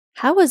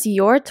How was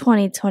your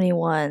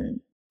 2021?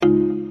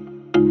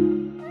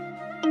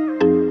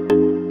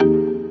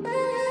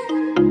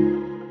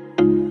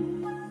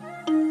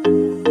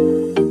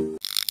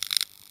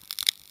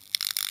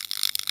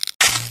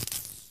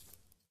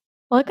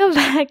 Welcome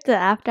back to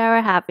After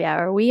Hour Happy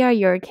Hour. We are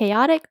your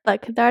chaotic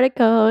but cathartic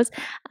co-hosts.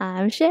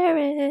 I'm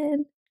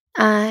Sharon.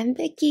 I'm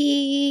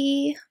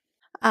Vicky.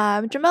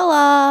 I'm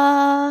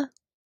Jamila.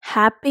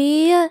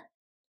 Happy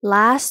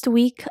last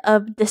week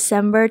of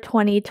December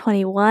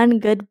 2021.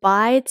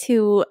 Goodbye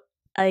to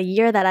a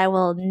year that I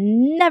will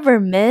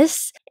never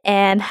miss.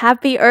 And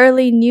happy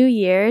early new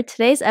year.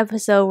 Today's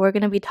episode, we're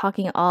going to be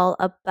talking all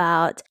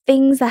about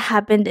things that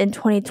happened in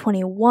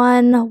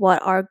 2021,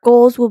 what our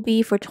goals will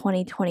be for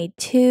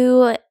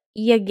 2022.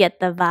 You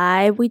get the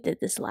vibe. We did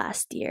this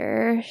last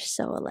year.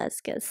 So let's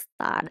get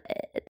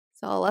started.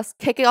 So let's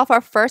kick it off our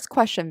first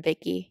question,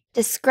 Vicky.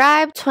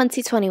 Describe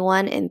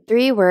 2021 in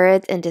 3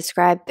 words and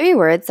describe 3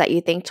 words that you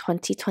think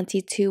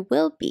 2022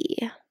 will be.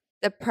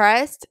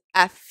 Depressed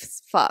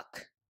as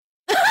fuck.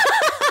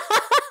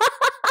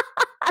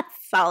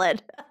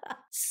 Solid.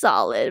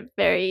 Solid.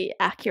 Very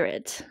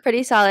accurate.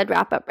 Pretty solid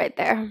wrap up right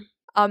there.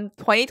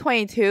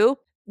 2022,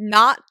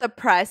 not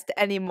depressed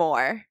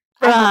anymore.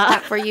 I hope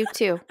that for you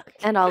too,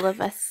 and all of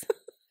us. I'm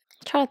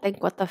trying to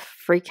think what the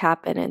freak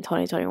happened in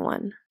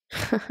 2021. I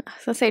was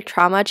gonna say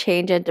trauma,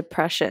 change, and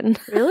depression.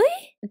 Really?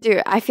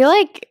 Dude, I feel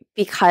like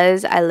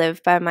because I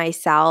live by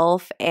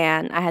myself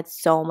and I had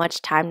so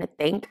much time to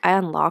think, I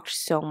unlocked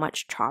so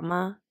much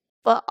trauma.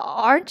 But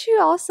aren't you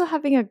also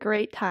having a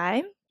great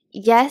time?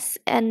 Yes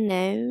and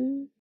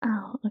no.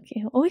 Oh,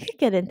 okay. Well, we could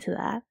get into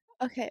that.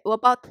 Okay, what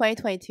about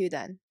 2022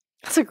 then?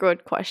 That's a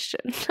good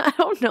question. I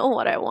don't know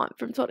what I want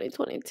from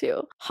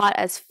 2022. Hot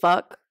as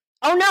fuck.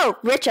 Oh no,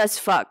 rich as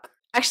fuck.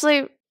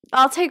 Actually,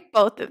 I'll take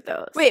both of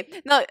those.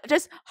 Wait, no,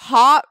 just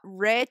hot,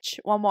 rich,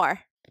 one more.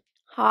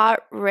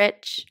 Hot,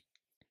 rich,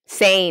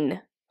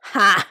 sane.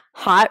 Ha!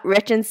 Hot,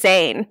 rich, and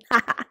sane.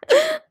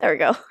 There we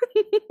go.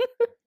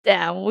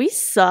 Damn, we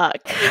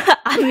suck.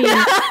 I mean,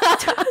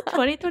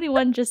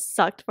 2021 just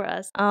sucked for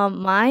us.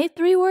 My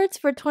 3 words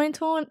for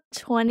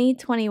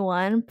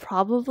 2021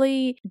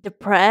 probably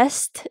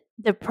depressed,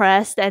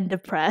 and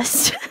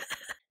depressed.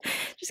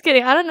 Just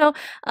kidding. I don't know.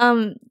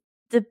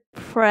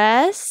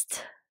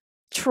 Depressed,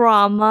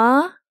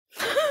 trauma,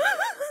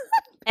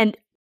 and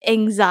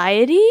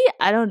anxiety.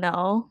 I don't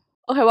know.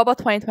 Okay, what about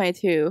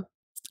 2022?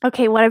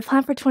 Okay, what I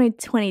plan for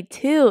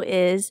 2022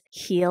 is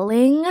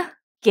healing,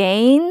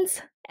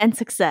 gains, and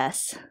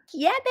success.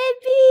 Yeah,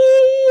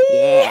 baby!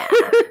 Yeah.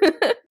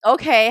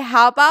 Okay,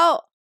 how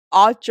about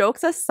all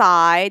jokes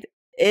aside,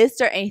 is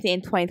there anything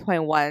in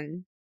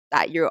 2021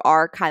 that you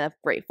are kind of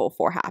grateful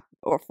for, happy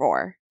or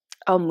for?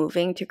 Oh,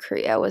 moving to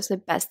Korea was the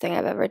best thing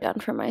I've ever done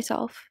for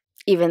myself.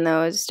 Even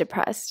though I was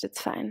depressed,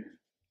 it's fine.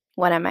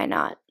 When am I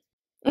not?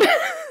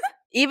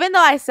 Even though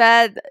I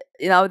said,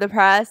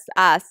 depressed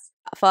as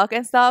fuck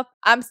and stuff,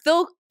 I'm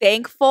still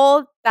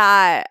thankful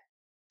that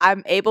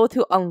I'm able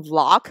to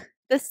unlock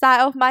this side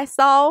of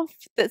myself.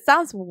 That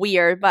sounds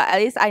weird, but at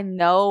least I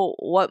know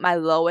what my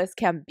lowest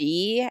can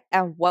be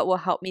and what will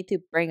help me to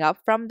bring up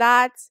from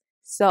that.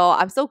 So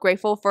I'm still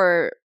grateful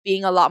for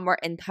being a lot more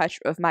in touch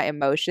with my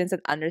emotions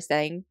and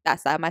understanding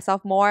that side of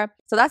myself more.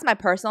 So that's my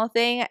personal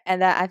thing.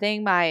 And then I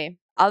think my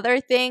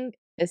other thing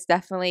is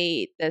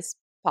definitely this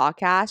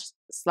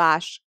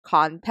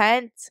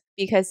podcast/content,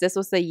 because this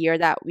was the year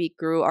that we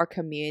grew our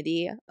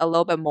community a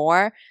little bit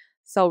more.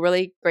 So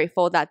really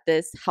grateful that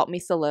this helped me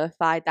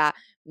solidify that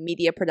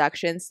media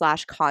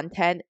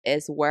production/content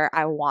is where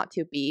I want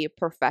to be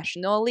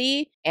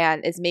professionally.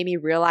 And it's made me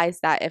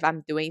realize that if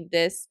I'm doing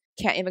this,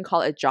 can't even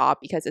call it a job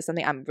because it's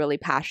something I'm really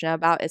passionate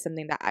about. It's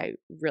something that I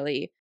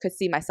really could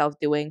see myself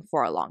doing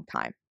for a long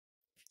time.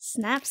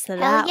 Snaps to Hell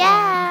that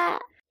yeah!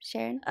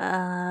 Sharon?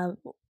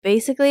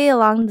 Basically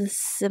along the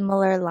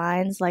similar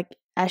lines, like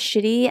as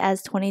shitty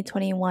as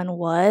 2021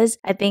 was,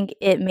 I think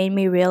it made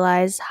me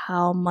realize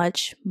how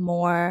much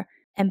more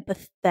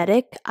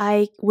empathetic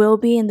I will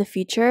be in the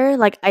future.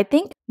 Like, I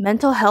think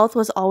mental health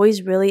was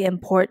always really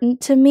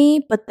important to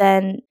me, but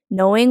then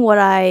knowing what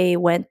I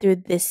went through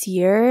this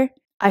year,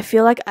 I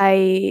feel like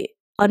I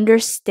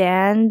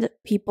understand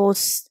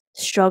people's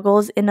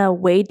struggles in a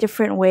way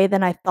different way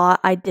than I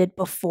thought I did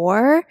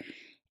before.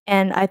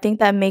 And I think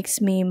that makes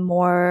me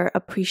more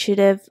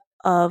appreciative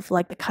of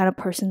like the kind of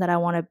person that I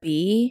want to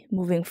be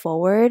moving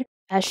forward.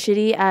 As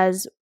shitty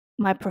as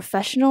my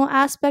professional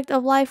aspect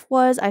of life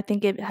was, I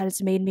think it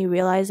has made me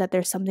realize that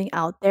there's something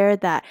out there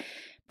that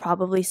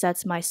probably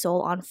sets my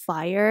soul on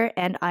fire.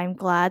 And I'm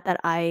glad that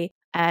I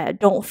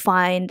don't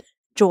find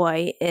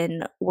joy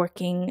in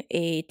working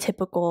a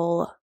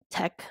typical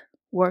tech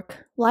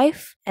work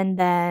life. And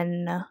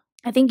then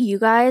I think you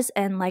guys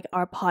and like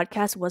our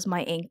podcast was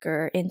my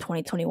anchor in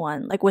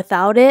 2021. Like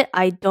without it,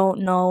 I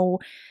don't know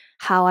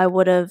how I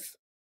would have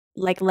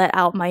like let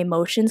out my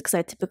emotions because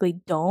I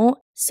typically don't.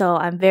 So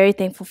I'm very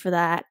thankful for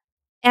that.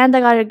 And I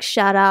gotta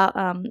shout out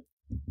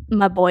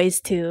my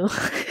boys too.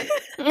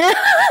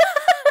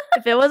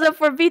 If it wasn't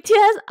for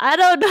BTS, I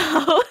don't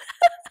know.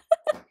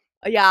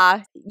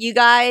 Yeah, you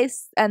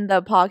guys and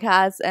the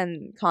podcast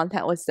and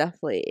content was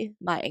definitely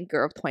my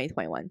anchor of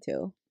 2021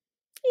 too.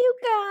 You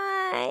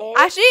guys.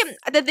 Actually,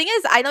 the thing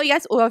is, I know you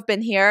guys would have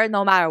been here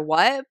no matter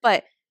what,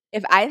 but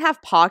if I didn't have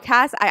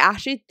podcasts, I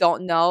actually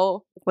don't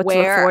know What to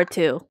look forward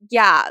to.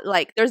 Yeah,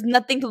 like there's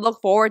nothing to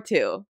look forward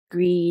to.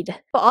 Agreed.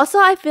 But also,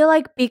 I feel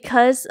like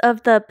because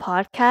of the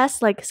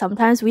podcast, like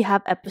sometimes we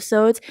have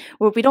episodes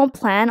where we don't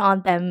plan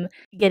on them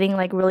getting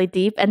like really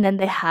deep, and then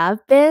they have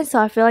been. So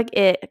I feel like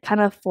it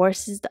kind of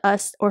forced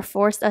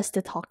us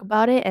to talk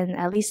about it and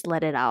at least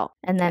let it out.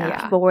 And then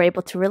Yeah. people were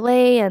able to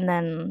relay. And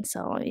then,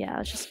 so yeah,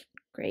 it's just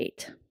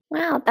great.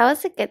 Wow, that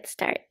was a good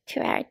start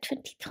to our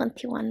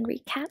 2021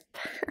 recap.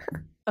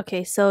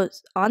 Okay, so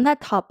on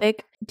that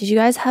topic, did you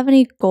guys have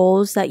any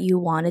goals that you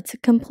wanted to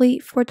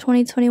complete for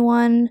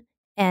 2021?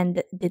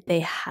 And did they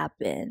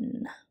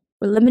happen?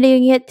 We're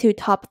limiting it to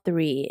top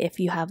 3 if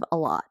you have a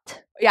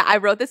lot. Yeah, I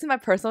wrote this in my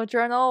personal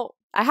journal.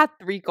 I had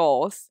 3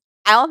 goals.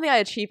 I don't think I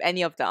achieved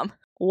any of them.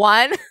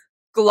 1,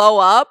 glow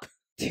up.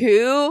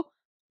 2,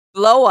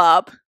 blow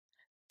up.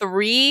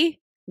 3,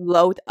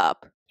 load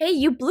up.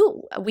 Hey,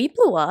 we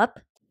blew up.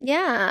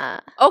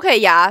 Yeah. Okay,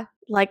 yeah.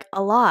 Like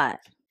a lot.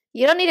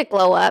 You don't need to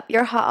glow up.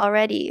 You're hot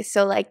already.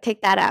 So like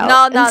take that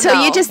out. No, So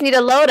no. you just need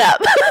to load up.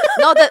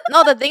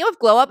 The thing with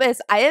glow up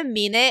is I didn't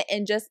mean it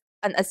in just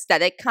an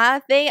aesthetic kind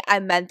of thing. I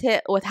meant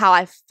it with how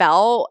I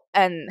felt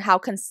and how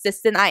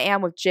consistent I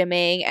am with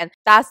gymming, and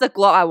that's the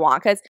glow I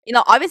want. Because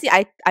obviously,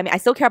 I mean, I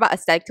still care about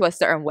aesthetic to a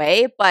certain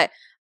way, but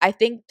I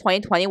think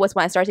 2020 was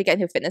when I started to get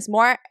into fitness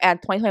more,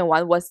 and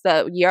 2021 was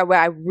the year where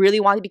I really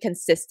wanted to be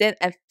consistent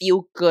and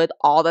feel good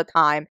all the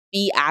time,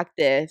 be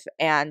active,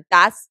 and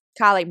that's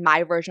kind of like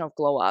my version of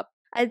glow up.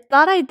 I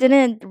thought I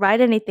didn't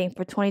write anything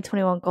for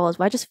 2021 goals,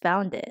 but I just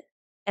found it.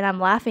 And I'm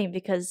laughing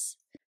because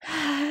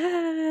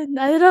I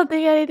don't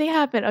think anything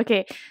happened.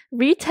 Okay,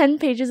 read 10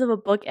 pages of a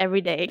book every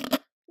day.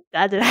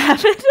 That didn't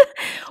happen.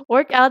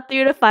 Work out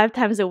 3 to 5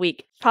 times a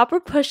week. Proper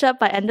push-up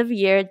by end of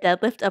year.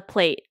 Deadlift a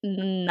plate.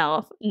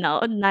 No,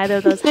 neither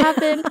of those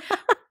happened.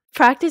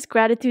 Practice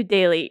gratitude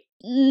daily.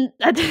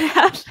 That didn't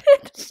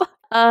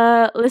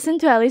happen. Listen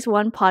to at least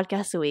 1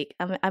 podcast a week.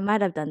 I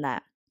might have done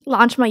that.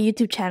 Launch my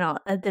YouTube channel.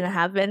 That didn't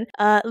happen.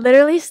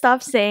 Literally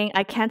stop saying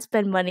I can't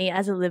spend money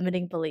as a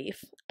limiting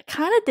belief. I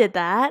kind of did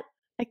that.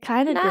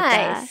 Did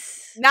that.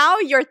 Now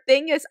your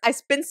thing is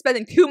I've been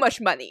spending too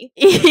much money.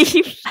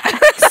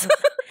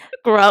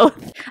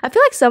 Growth. I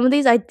feel like some of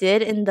these I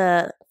did in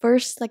the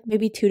first like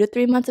maybe 2 to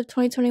 3 months of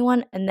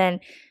 2021, and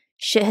then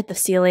shit hit the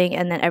ceiling,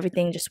 and then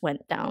everything just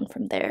went down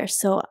from there.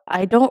 So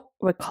I don't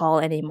recall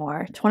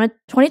anymore.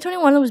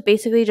 2021 was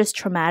basically just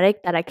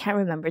traumatic that I can't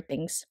remember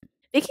things.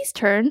 Vicky's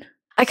turn.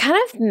 I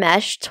kind of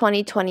meshed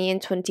 2020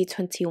 and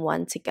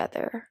 2021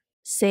 together.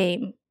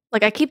 Same.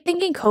 Like I keep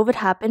thinking COVID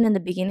happened in the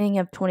beginning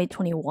of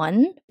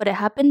 2021, but it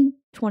happened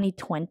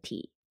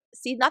 2020.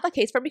 See, not the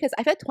case for me because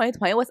I feel like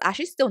 2020 was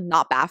actually still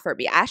not bad for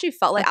me. I actually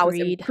felt like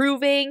Agreed. I was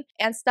improving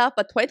and stuff,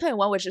 but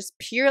 2021 was just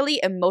purely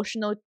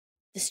emotional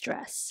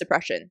distress,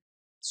 depression,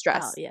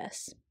 stress. Oh,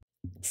 yes.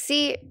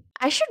 See,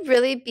 I should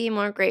really be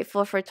more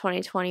grateful for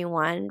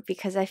 2021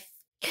 because I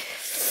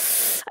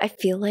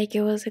feel like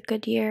it was a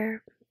good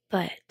year,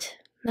 but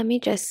let me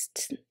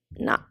just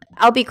not.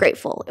 I'll be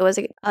grateful. I was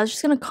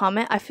just gonna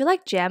comment. I feel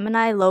like Jam and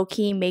I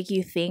low-key make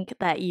you think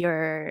that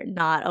you're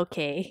not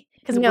okay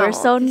because we're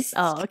so.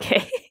 Oh,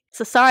 okay.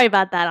 So sorry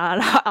about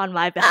that on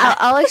my behalf.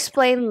 I'll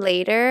explain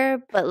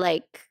later, but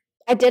like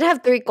I did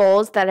have 3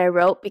 goals that I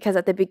wrote because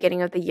at the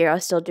beginning of the year I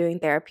was still doing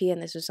therapy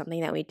and this was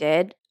something that we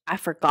did. I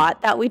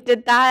forgot that we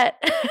did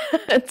that.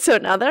 So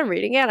now that I'm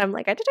reading it, I'm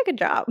like, I did a good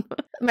job.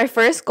 My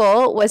first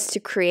goal was to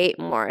create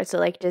more. So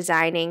like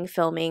designing,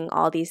 filming,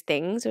 all these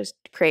things was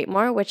to create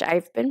more, which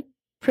I've been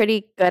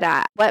pretty good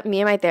at. What me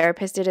and my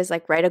therapist did is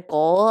like write a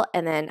goal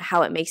and then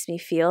how it makes me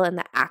feel and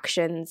the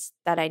actions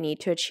that I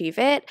need to achieve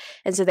it.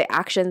 And so the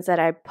actions that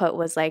I put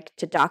was like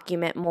to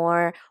document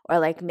more or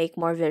like make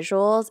more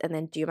visuals and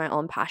then do my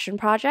own passion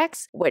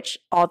projects, which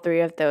all 3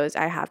 of those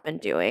I have been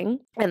doing.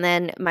 And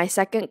then my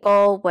second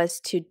goal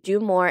was to do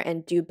more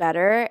and do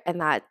better.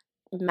 And that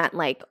meant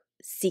like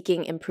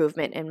seeking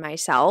improvement in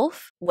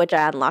myself, which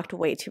I unlocked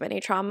way too many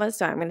traumas.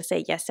 So I'm going to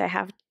say, yes, I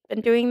have been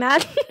doing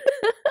that.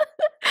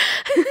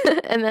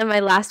 And then my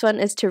last one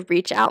is to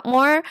reach out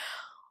more,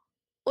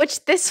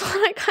 which this one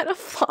I kind of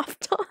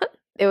flopped on.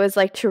 It was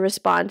like to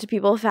respond to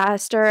people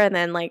faster and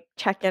then like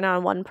check in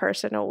on 1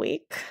 person a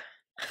week.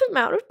 The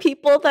amount of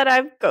people that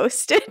I've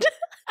ghosted.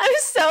 I'm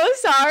so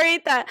sorry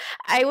that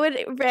I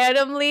would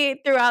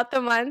randomly throughout the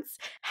months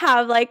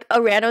have like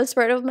a random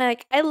spurt of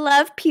like, I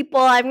love people.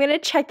 I'm going to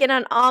check in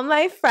on all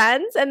my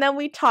friends. And then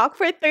we talk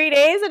for 3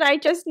 days and I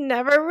just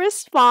never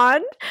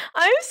respond.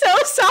 I'm so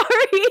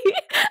sorry.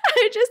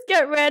 I just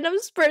get random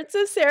spurts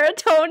of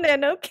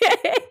serotonin,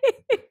 okay?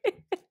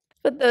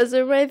 But those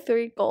are my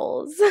 3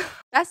 goals.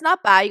 That's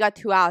not bad. You got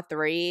 2 out of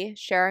 3.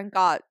 Sharon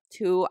got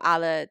 2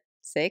 out of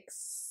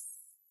 6.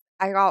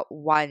 I got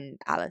 1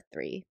 out of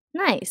 3.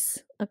 Nice.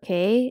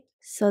 Okay.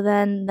 So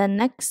then the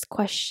next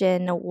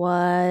question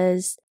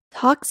was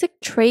Toxic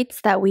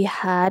traits that we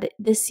had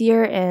this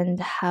year and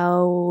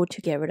how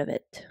to get rid of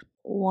it.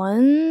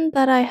 One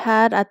that I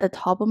had at the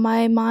top of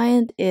my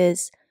mind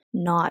is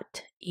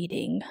not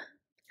eating.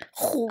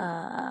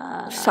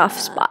 Soft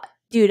spot.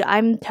 Dude,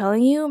 I'm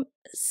telling you,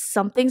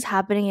 something's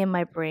happening in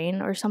my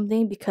brain or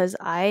something because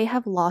I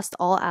have lost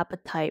all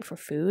appetite for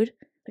food.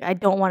 Like, I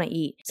don't want to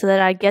eat. So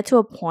that I get to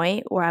a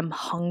point where I'm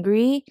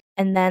hungry.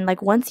 And then,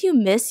 like, once you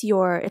miss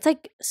your, it's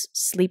like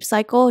sleep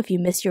cycle. If you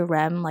miss your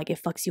REM, like,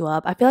 it fucks you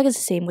up. I feel like it's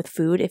the same with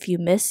food. If you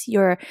miss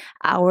your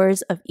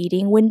hours of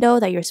eating window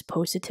that you're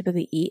supposed to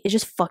typically eat, it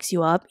just fucks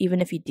you up, even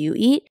if you do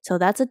eat. So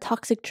that's a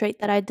toxic trait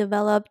that I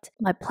developed.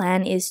 My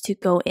plan is to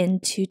go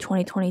into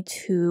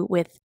 2022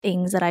 with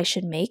things that I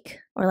should make,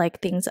 or like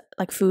things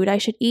like food I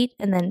should eat,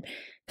 and then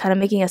kind of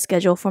making a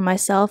schedule for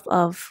myself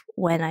of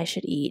when I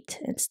should eat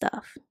and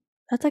stuff.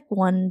 That's like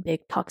one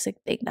big toxic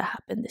thing that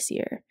happened this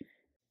year.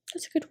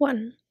 That's a good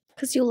one.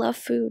 Because you love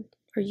food.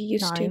 Or you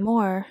used Not to.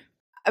 anymore.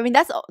 I mean,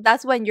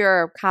 that's when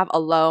you're kind of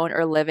alone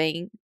or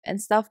living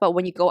and stuff. But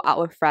when you go out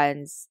with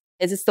friends,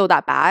 is it still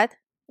that bad?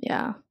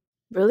 Yeah.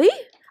 Really?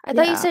 I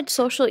thought you Yeah. said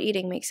social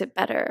eating makes it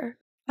better.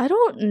 I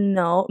don't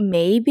know.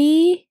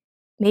 Maybe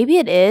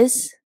it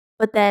is.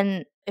 But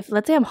then if,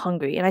 let's say I'm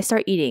hungry and I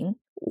start eating,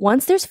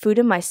 once there's food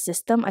in my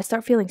system, I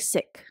start feeling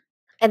sick.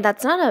 And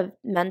that's not a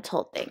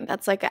mental thing.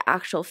 That's like an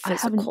actual I have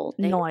physical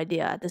thing. no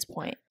idea at this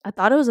point. I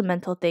thought it was a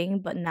mental thing,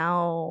 but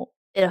now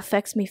it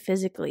affects me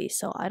physically,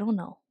 so I don't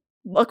know.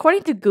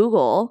 According to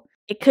Google,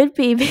 it could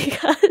be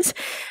because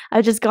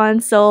I've just gone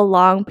so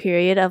long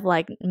period of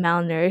like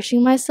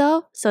malnourishing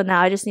myself. So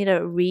now I just need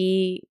to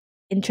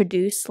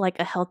reintroduce like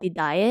a healthy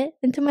diet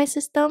into my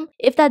system.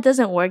 If that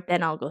doesn't work,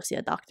 then I'll go see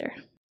a doctor.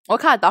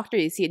 What kind of doctor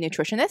do you see? A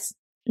nutritionist?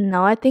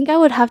 No, I think I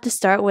would have to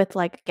start with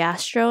like a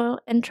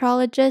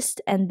gastroenterologist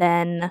and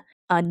then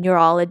a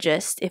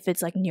neurologist if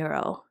it's like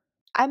neuro.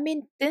 I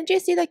mean, didn't you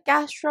see the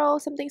gastro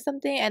something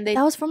and they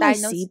That was from my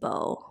diagnosed-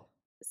 SIBO.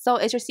 So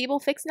is your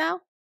SIBO fixed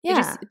now?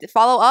 Yeah. Did you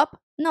follow up?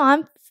 No,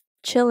 I'm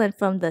chilling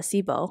from the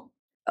SIBO.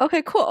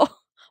 Okay, cool.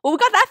 Well, we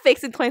got that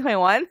fixed in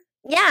 2021.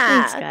 Yeah.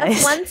 Thanks, That's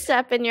guys. one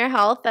step in your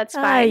health. That's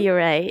Ah, fine. you're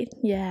right.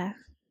 Yeah.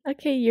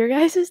 Okay, your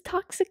guys'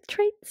 toxic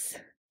traits?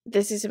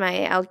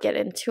 I'll get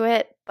into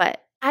it,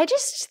 but I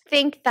just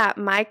think that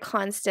my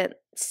constant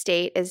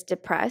state is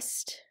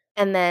depressed,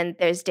 and then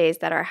there's days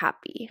that are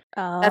happy.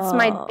 That's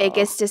my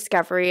biggest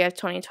discovery of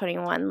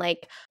 2021.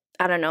 Like,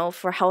 I don't know,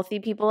 for healthy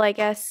people, I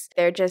guess,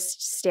 they're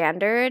just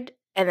standard,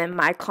 and then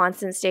my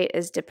constant state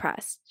is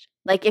depressed.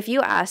 Like, if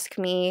you ask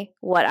me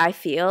what I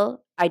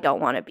feel, I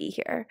don't want to be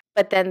here.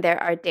 But then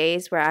there are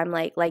days where I'm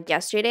like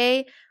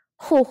yesterday,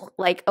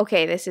 like,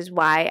 okay, this is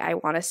why I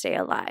want to stay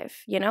alive,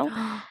 you know?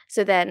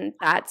 So then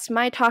that's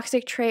my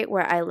toxic trait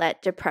where I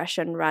let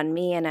depression run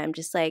me and I'm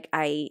just like,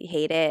 I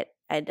hate it.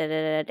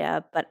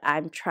 But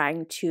I'm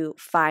trying to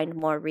find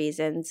more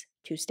reasons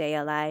to stay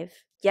alive.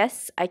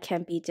 Yes, I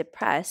can be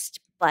depressed,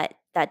 but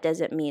that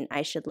doesn't mean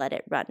I should let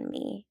it run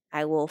me.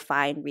 I will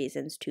find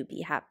reasons to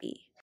be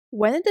happy.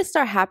 When did this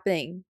start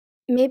happening?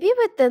 Maybe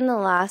within the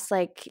last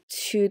like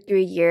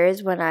 2-3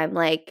 years when I'm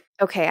like,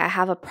 okay, I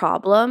have a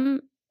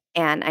problem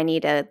and I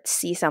need to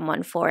see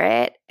someone for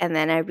it. And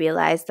then I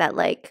realized that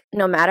like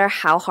no matter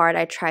how hard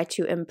I try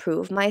to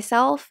improve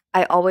myself,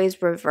 I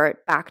always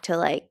revert back to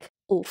like,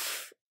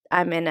 oof,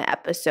 I'm in an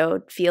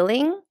episode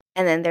feeling.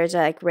 And then there's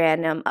like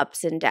random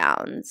ups and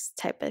downs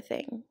type of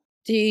thing.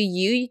 Do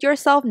you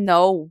yourself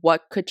know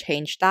what could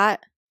change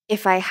that?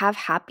 If I have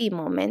happy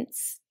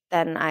moments,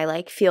 then I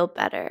like feel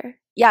better.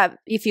 Yeah,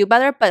 you feel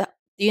better, but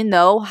do you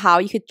know how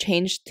you could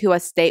change to a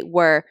state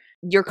where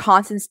your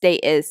constant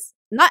state is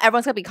not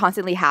everyone's gonna be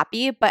constantly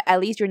happy, but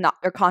at least your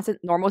constant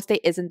normal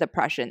state isn't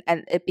depression,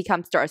 and it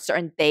becomes there are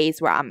certain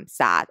days where I'm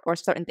sad or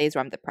certain days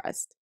where I'm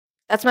depressed.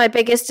 That's my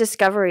biggest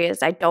discovery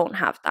is I don't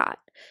have that.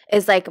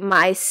 Is like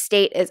my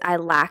state is I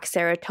lack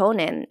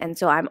serotonin. And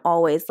so I'm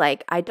always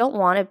like, I don't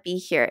want to be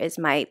here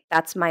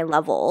that's my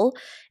level.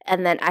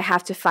 And then I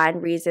have to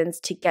find reasons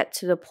to get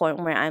to the point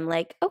where I'm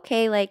like,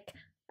 okay, like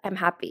I'm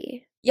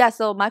happy. Yeah,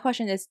 so my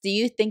question is, do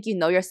you think you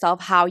know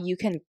yourself how you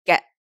can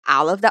get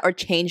out of that or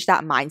change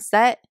that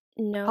mindset?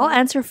 No. I'll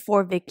answer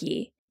for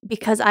Vicky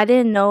because I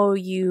didn't know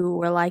you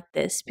were like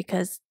this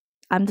because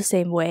I'm the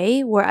same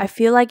way where I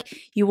feel like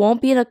you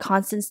won't be in a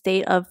constant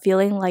state of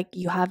feeling like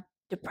you have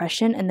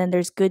depression and then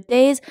there's good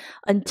days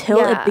until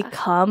Yeah. it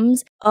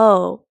becomes,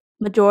 oh,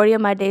 majority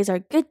of my days are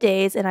good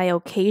days and I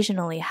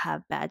occasionally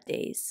have bad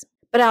days.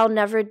 But I'll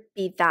never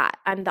be that.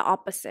 I'm the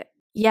opposite.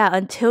 Yeah,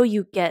 until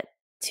you get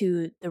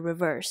to the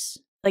reverse.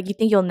 Like you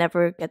think you'll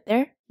never get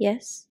there?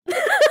 Yes.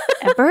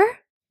 Ever?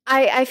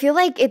 I feel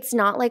like it's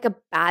not like a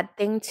bad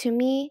thing to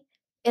me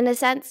in a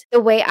sense. The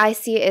way I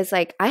see it is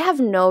like I have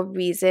no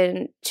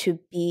reason to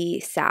be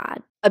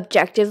sad.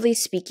 objectively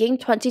speaking,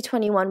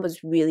 2021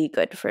 was really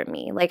good for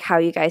me. Like how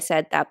you guys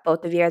said that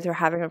both of you guys were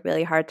having a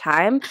really hard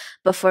time.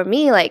 But for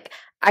me, like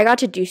I got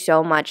to do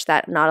so much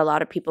that not a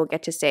lot of people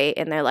get to say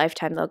in their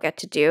lifetime they'll get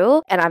to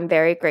do. And I'm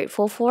very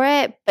grateful for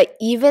it. But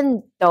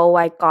even though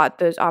I got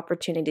those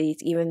opportunities,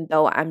 even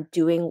though I'm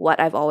doing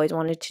what I've always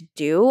wanted to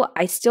do,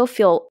 I still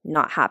feel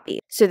not happy.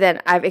 So then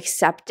I've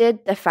accepted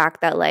the fact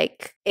that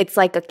like it's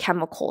like a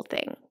chemical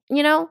thing.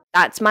 You know,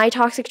 that's my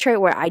toxic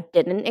trait where I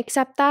didn't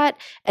accept that.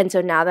 And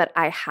so now that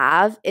I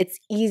have, it's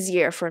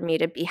easier for me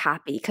to be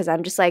happy because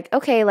I'm just like,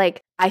 okay,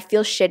 like I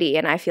feel shitty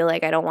and I feel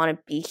like I don't want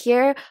to be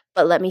here,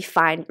 but let me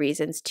find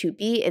reasons to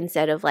be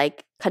instead of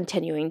like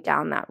continuing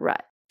down that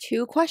rut.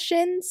 2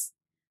 questions.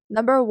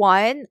 Number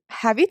 1,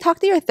 have you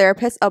talked to your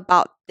therapist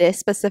about this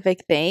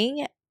specific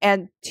thing?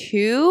 And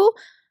 2,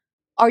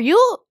 are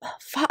you?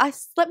 I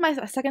slipped my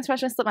second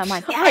question. Slipped my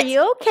mind. Are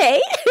you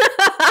okay?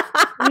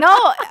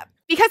 No,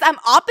 because I'm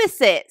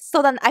opposite.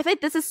 So then I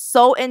think this is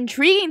so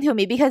intriguing to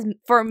me because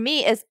for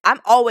me is I'm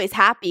always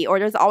happy or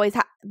there's always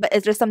but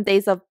it's just some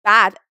days of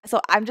bad.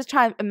 So I'm just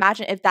trying to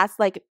imagine if that's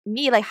like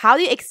me. Like, how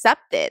do you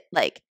accept it?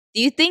 Like,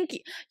 do you think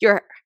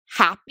you're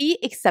happy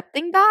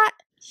accepting that?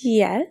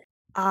 Yes.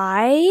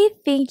 I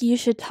think you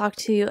should talk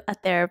to a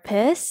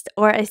therapist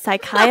or a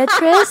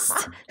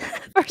psychiatrist.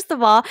 First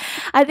of all,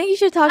 I think you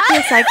should talk to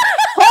a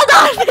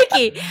Hold on,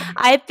 Vicky.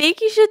 I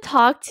think you should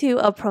talk to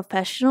a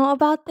professional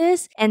about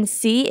this and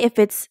see if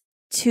it's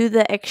to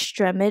the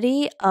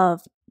extremity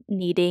of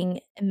needing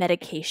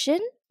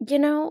medication. You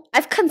know,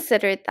 I've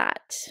considered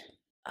that.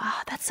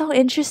 Oh, that's so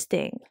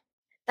interesting.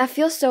 That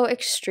feels so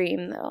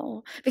extreme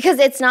though. Because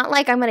it's not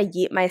like I'm going to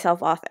yeet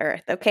myself off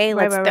earth, okay?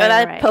 Right, Let's right, throw right,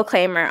 that right.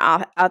 proclaimer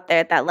out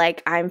there that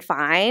like I'm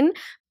fine.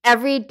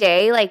 Every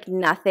day, like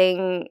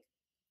nothing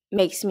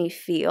makes me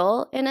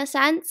feel in a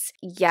sense.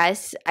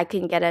 Yes, I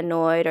can get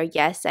annoyed or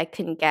yes, I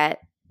can get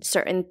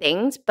certain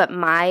things, but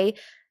my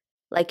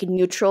like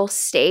neutral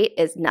state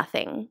is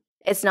nothing.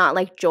 It's not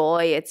like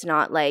joy. It's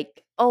not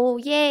like, oh,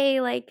 yay,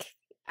 like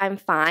I'm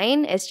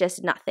fine. It's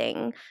just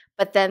nothing.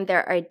 But then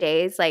there are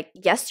days like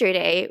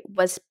yesterday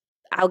was,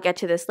 I'll get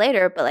to this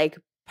later, but like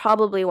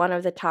probably one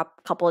of the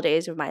top couple of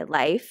days of my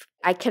life.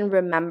 I can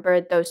remember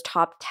those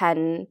top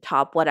 10,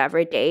 top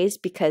whatever days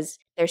because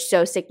they're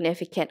so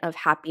significant of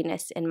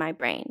happiness in my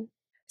brain.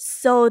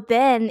 So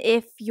then,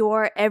 if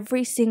your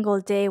every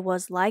single day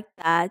was like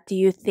that, do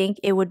you think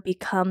it would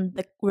become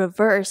the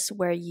reverse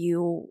where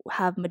you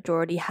have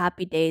majority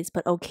happy days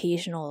but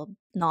occasional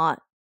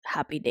not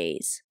happy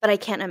days? But I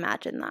can't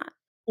imagine that.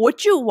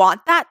 Would you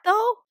want that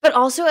though? But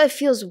also it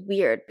feels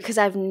weird because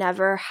I've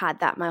never had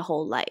that my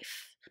whole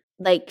life.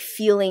 Like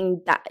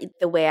feeling that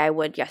the way I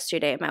would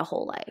yesterday my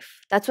whole life.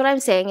 That's what I'm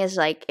saying is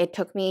like it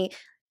took me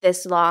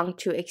this long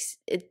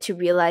to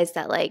realize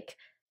that like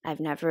I've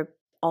never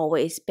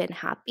always been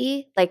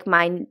happy. Like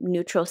my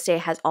neutral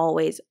state has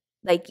always,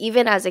 like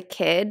even as a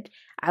kid,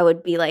 I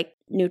would be like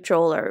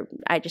neutral or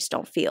I just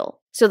don't feel.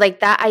 So like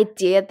that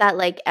idea that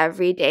like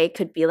every day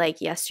could be like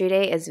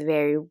yesterday is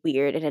very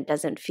weird and it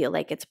doesn't feel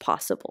like it's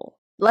possible.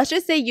 Let's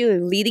just say you're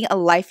leading a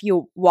life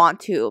you want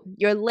to.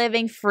 You're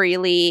living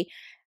freely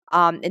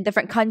in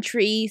different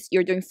countries.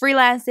 You're doing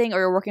freelancing or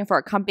you're working for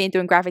a company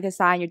doing graphic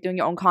design. You're doing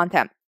your own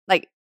content.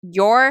 Like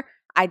your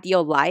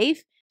ideal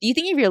life. Do you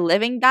think if you're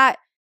living that,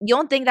 you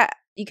don't think that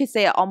you could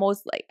say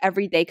almost like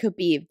every day could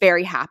be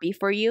very happy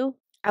for you?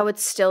 I would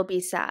still be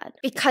sad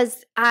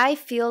because I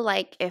feel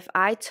like if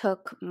I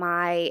took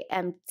my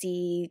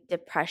empty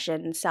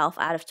depression self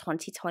out of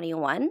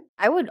 2021,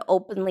 I would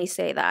openly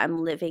say that I'm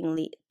living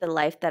the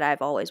life that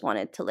I've always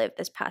wanted to live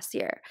this past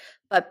year.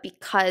 But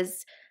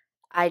because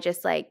I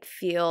just like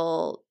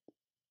feel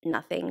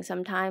nothing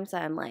sometimes,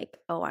 I'm like,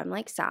 oh, I'm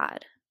like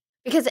sad.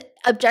 Because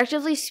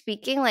objectively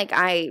speaking, like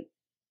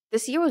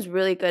this year was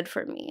really good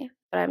for me,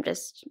 but I'm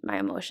just, my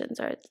emotions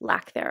are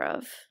lack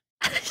thereof.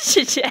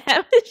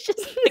 Jam is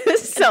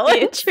just So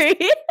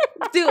intrigued.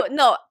 Dude,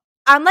 no,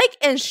 I'm like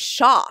in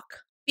shock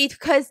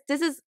because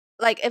this is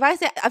like, if I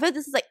say, I feel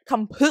this is like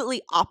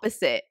completely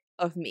opposite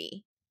of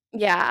me.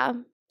 Yeah.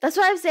 That's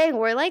what I'm saying.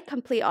 We're like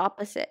complete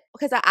opposite.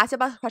 Because I asked you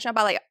about a question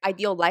about like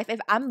ideal life. If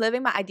I'm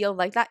living my ideal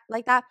like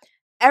that,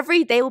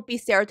 every day will be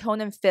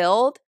serotonin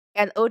filled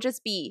and it'll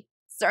just be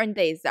certain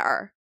days that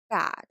are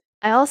bad.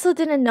 I also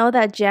didn't know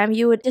that, Jam,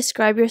 you would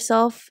describe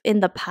yourself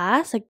in the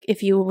past. Like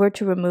if you were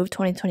to remove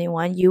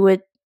 2021, you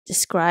would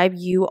describe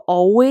you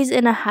always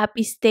in a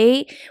happy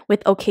state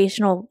with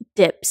occasional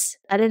dips.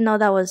 I didn't know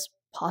that was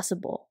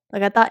possible.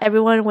 Like I thought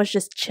everyone was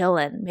just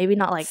chilling. Maybe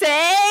not like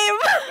same.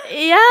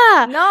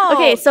 Yeah. No.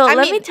 Okay, so I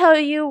let mean, me tell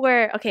you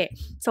where. Okay,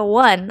 so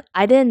one,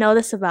 I didn't know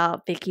this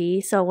about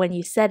Vicky. So when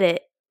you said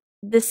it,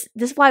 this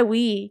is why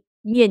me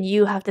and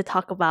you have to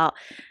talk about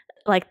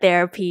like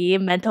therapy,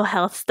 mental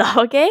health stuff.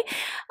 Okay,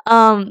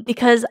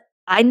 because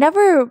I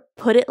never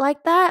put it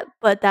like that,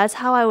 but that's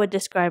how I would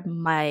describe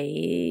my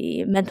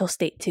mental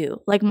state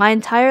too. Like my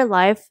entire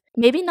life,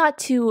 maybe not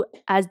too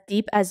as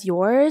deep as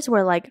yours,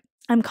 where like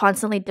I'm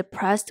constantly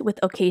depressed with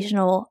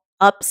occasional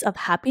ups of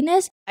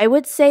happiness. I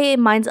would say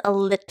mine's a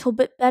little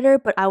bit better,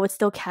 but I would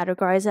still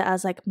categorize it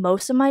as like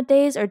most of my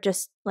days are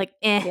just like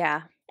eh.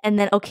 Yeah. And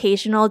then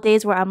occasional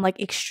days where I'm like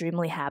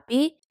extremely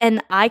happy.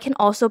 And I can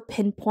also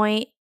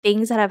pinpoint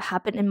things that have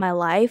happened in my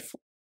life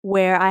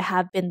where I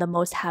have been the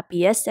most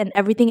happiest, and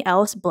everything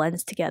else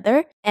blends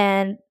together.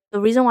 And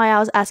the reason why I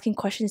was asking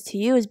questions to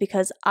you is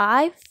because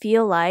I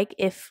feel like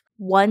if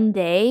one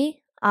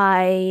day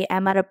I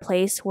am at a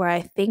place where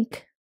I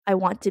think I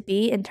want to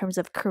be in terms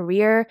of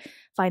career,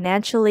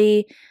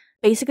 financially,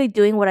 basically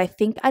doing what I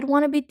think I'd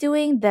want to be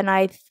doing, then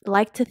I'd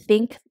like to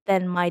think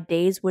then my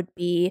days would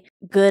be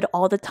good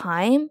all the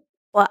time.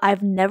 But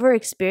I've never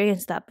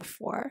experienced that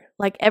before.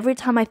 Like every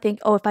time I think,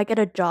 oh, if I get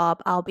a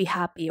job, I'll be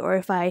happy. Or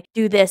if I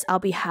do this, I'll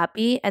be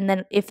happy. And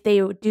then if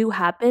they do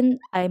happen,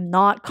 I'm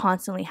not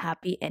constantly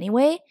happy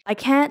anyway. I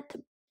can't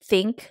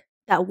think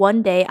that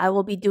one day I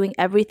will be doing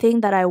everything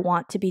that I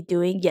want to be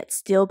doing, yet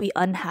still be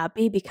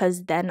unhappy,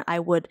 because then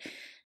that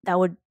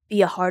would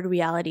be a hard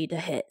reality to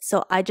hit.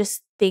 So I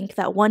just think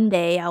that one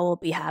day I will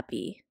be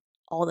happy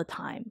all the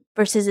time.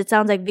 Versus it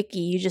sounds like Vicky,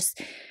 you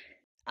just,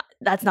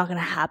 that's not going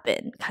to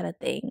happen kind of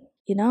thing,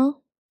 you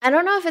know? I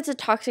don't know if it's a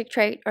toxic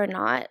trait or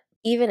not.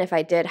 Even if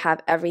I did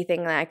have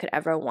everything that I could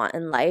ever want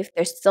in life,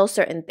 there's still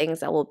certain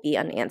things that will be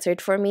unanswered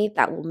for me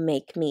that will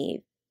make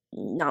me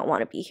not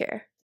want to be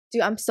here.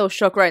 Dude, I'm so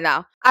shook right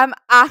now. I'm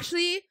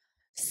actually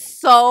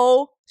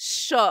so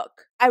shook.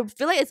 I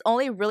feel like it's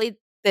only really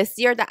this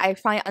year that I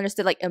finally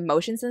understood like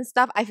emotions and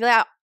stuff. I feel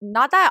like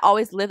not that I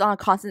always lived on a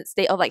constant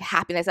state of like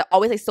happiness. I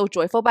always like so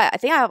joyful, but I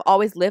think I have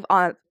always lived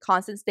on a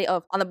constant state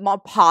of on the more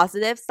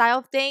positive side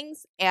of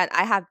things. And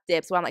I have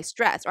dips when I'm like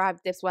stressed, or I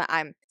have dips when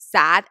I'm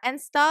sad and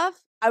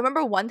stuff. I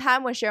remember one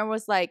time when Sharon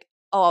was like,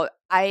 "Oh,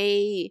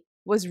 I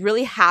was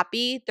really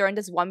happy during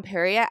this one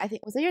period. I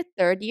think was it your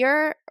third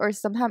year or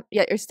sometime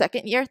your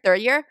second year,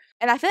 third year?"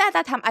 And I feel like at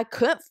that time I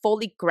couldn't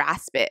fully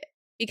grasp it,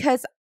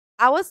 because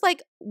I was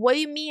like, what do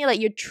you mean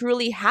like you're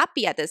truly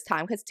happy at this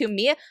time? Because to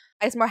me,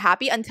 I was more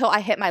happy until I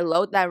hit my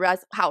low, then I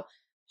realized how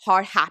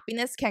hard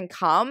happiness can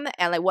come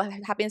and like what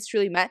happiness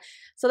truly meant.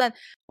 So then,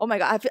 oh my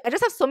god, I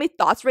just have so many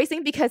thoughts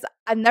racing because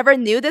I never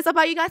knew this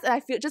about you guys, and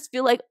I just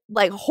feel like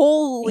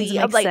holy,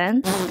 I'm like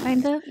sense,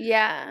 kind of.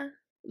 Yeah.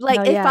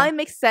 Like it finally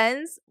makes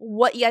sense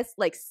what you guys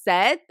like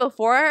said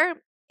before,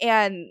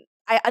 and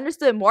I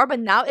understood it more, but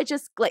now it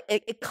just like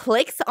it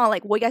clicks on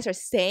like what you guys are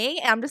saying,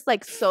 and I'm just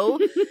like so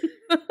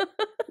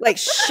like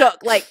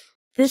shook. Like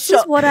this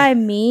is what I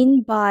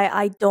mean by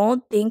I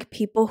don't think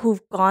people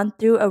who've gone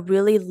through a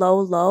really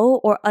low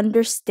or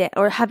understand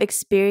or have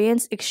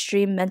experienced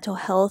extreme mental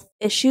health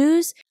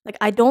issues, like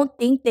I don't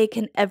think they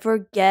can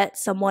ever get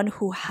someone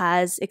who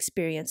has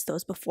experienced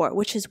those before,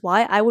 which is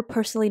why I would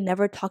personally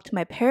never talk to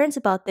my parents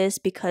about this,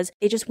 because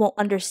they just won't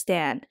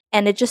understand.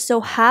 And it just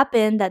so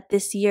happened that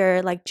this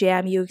year, like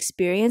Jam, you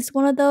experienced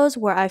one of those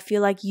where I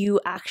feel like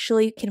you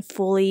actually can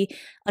fully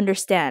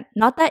understand.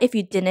 Not that if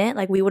you didn't,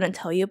 like we wouldn't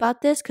tell you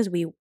about this, because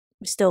we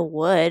still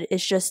would.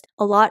 It's just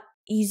a lot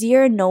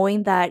easier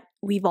knowing that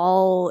we've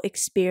all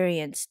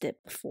experienced it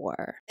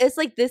before. It's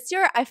like this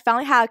year I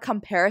finally had a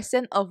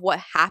comparison of what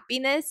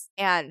happiness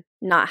and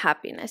not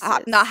happiness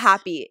not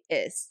happy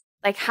is.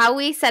 Like how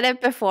we said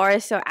it before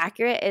is so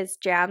accurate. Is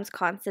Jam's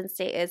constant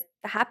state is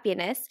the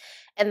happiness,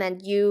 and then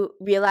you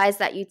realize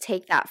that you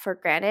take that for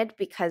granted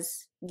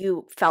because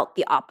you felt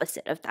the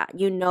opposite of that.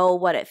 You know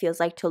what it feels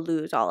like to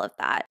lose all of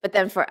that. But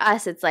then for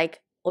us, it's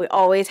like we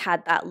always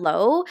had that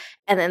low,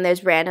 and then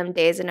there's random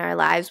days in our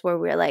lives where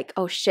we're like,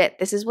 oh shit,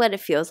 this is what it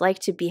feels like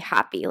to be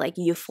happy, like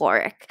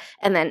euphoric,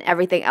 and then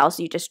everything else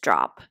you just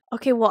drop.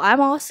 Okay, well,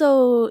 I'm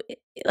also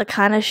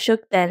kind of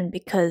shook then,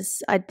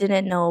 because I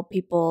didn't know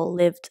people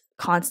lived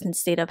constant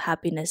state of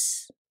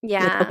happiness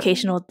with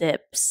occasional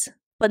dips.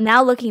 But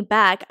now looking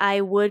back,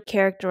 I would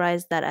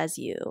characterize that as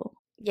you.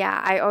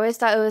 Yeah, I always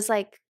thought it was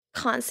like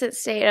constant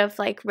state of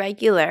like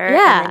regular,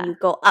 and then you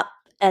go up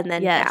and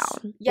then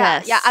down.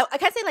 Yeah. I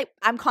can't say like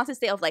I'm constant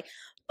state of like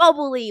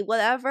bubbly,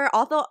 whatever.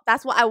 Although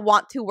that's what I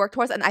want to work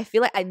towards, and I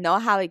feel like I know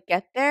how to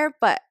get there,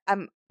 but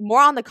I'm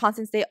more on the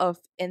constant state of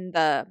in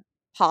the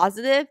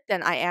positive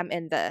than I am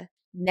in the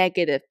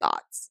negative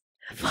thoughts.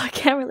 I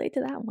can't relate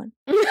to that one.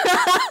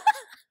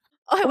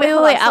 Okay,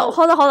 wait.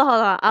 Hold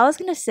on. I was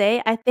gonna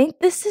say, I think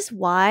this is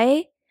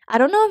why, I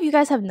don't know if you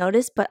guys have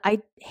noticed, but I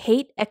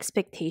hate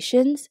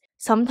expectations.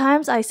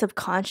 Sometimes I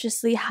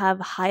subconsciously have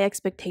high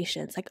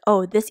expectations, like,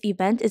 oh, this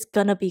event is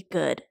gonna be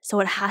good,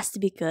 so it has to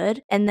be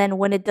good. And then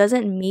when it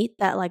doesn't meet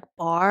that like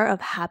bar of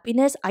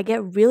happiness, I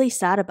get really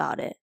sad about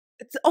it.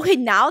 Okay,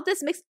 now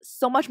this makes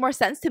so much more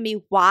sense to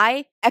me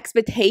why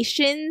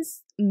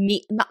expectations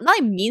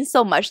mean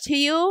so much to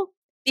you.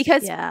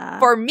 Because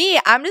for me,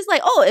 I'm just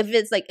like, oh, if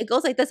it's like, it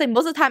goes like this, like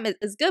most of the time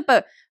it's good.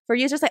 But for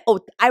you, it's just like, oh,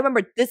 I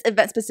remember this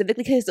event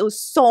specifically because it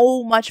was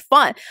so much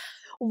fun.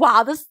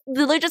 Wow, this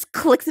literally just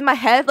clicks in my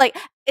head. Like,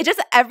 it just,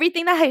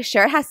 everything that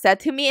Sharon has said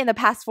to me in the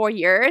past 4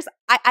 years,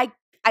 I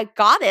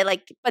got it.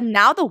 Like, but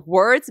now the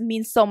words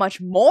mean so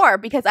much more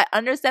because I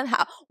understand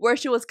where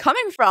she was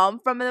coming from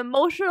an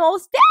emotional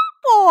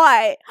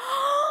standpoint.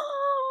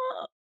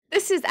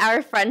 This is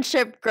our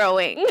friendship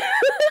growing.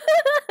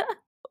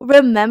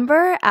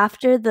 Remember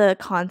after the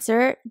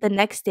concert, the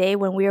next day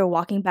when we were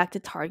walking back to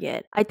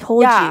Target, I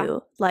told Yeah.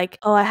 you, like,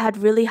 oh, I had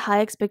really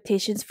high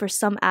expectations for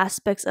some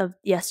aspects of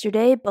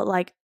yesterday, but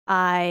like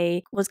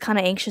I was kind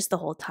of anxious the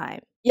whole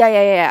time.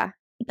 Yeah.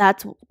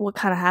 That's what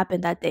kind of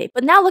happened that day.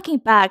 But now looking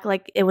back,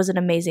 like it was an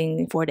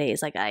amazing 4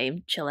 days. Like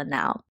I'm chilling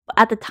now. But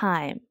at the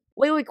time,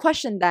 Wait,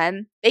 question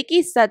then.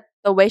 Vicky said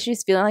the way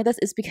she's feeling like this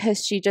is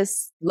because she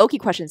just low-key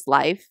questions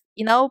life,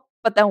 you know?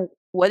 But then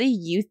what do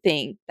you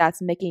think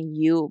that's making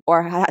you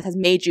or has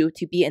made you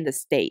to be in the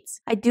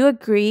States? I do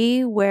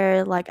agree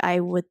where like I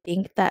would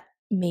think that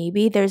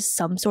maybe there's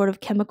some sort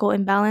of chemical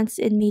imbalance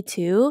in me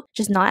too,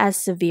 just not as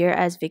severe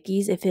as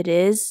Vicky's if it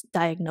is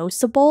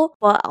diagnosable.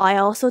 But I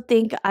also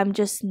think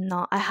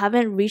I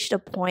haven't reached a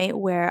point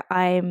where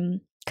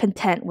I'm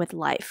content with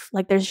life.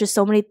 Like there's just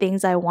so many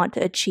things I want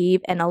to achieve,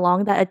 and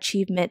along that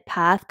achievement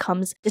path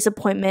comes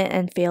disappointment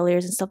and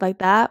failures and stuff like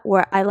that,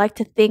 where I like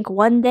to think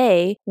one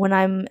day when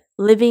I'm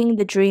living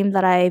the dream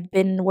that I've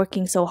been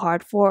working so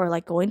hard for or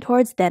like going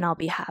towards, then I'll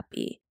be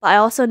happy. But I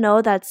also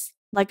know that's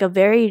like a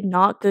very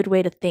not good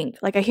way to think.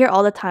 Like I hear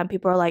all the time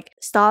people are like,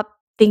 stop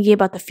thinking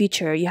about the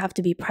future, you have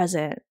to be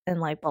present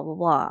and like blah blah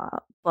blah.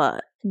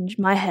 But in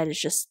my head is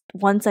just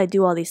once I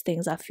do all these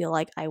things, I feel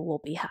like I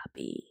will be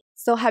happy.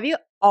 So have you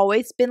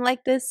always been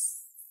like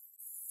this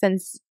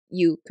since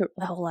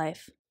My whole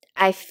life.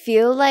 I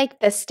feel like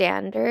the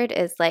standard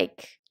is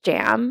like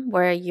jam,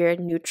 where you're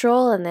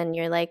neutral and then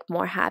you're like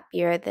more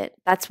happier.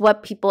 That's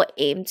what people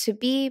aim to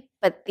be.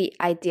 But the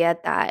idea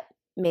that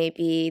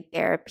maybe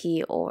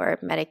therapy or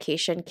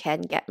medication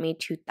can get me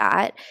to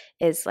that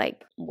is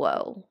like,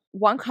 whoa.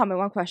 One comment,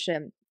 one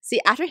question. See,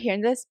 after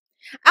hearing this,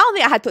 I don't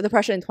think I had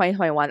depression in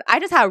 2021. I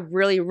just had a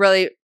really,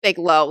 really big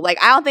low.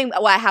 Like, I don't think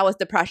what I had was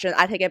depression.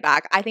 I take it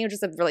back. I think it was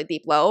just a really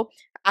deep low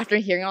after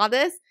hearing all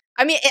this.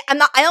 I mean, I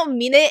don't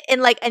mean it in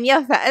like any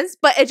offense,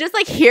 but it's just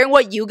like hearing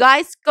what you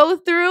guys go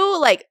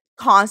through like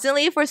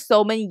constantly for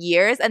so many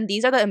years. And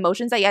these are the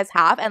emotions that you guys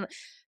have and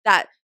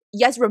that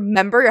you guys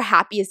remember your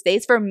happiest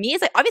days. For me,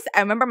 it's like, obviously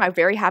I remember my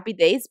very happy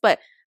days, but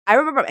I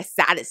remember my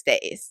saddest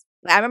days.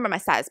 Like, I remember my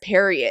saddest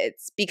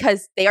periods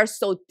because they are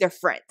so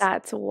different.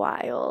 That's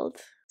wild.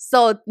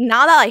 So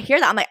now that I hear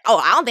that, I'm like, oh,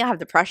 I don't think I have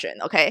depression,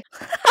 okay?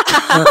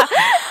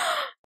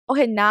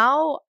 Okay,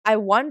 now I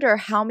wonder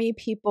how many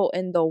people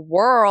in the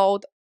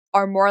world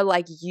are more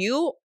like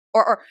you,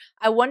 or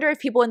I wonder if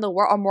people in the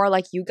world are more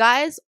like you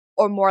guys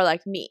or more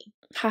like me.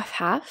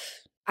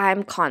 Half.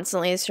 I'm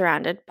constantly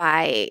surrounded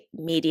by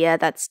media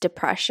that's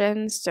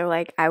depression. So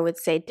like I would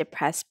say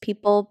depressed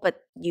people,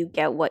 but you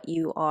get what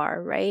you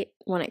are, right?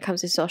 When it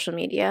comes to social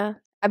media.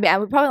 I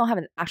mean, we probably don't have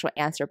an actual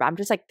answer, but I'm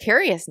just like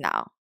curious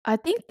now. I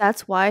think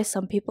that's why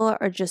some people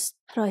are just,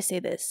 how do I say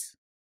this?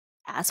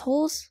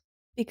 Assholes?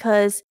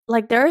 Because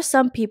like there are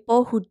some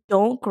people who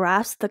don't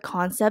grasp the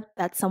concept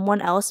that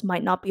someone else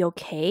might not be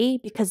okay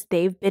because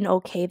they've been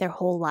okay their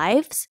whole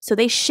lives. So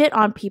they shit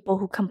on people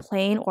who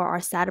complain or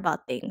are sad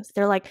about things.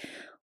 They're like,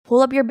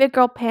 pull up your big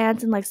girl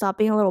pants and like stop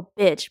being a little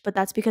bitch. But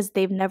that's because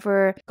they've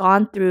never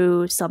gone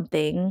through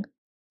something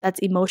that's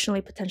emotionally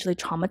potentially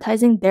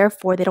traumatizing.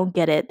 Therefore, they don't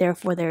get it.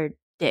 Therefore, they're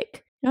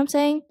dick. You know what I'm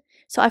saying?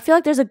 So I feel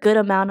like there's a good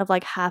amount of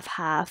like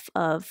half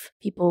of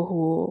people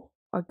who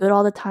are good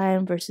all the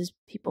time versus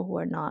people who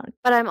are not.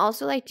 But I'm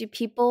also like, do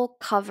people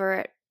cover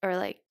it or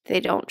like they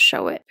don't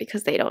show it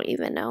because they don't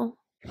even know?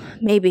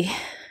 Maybe.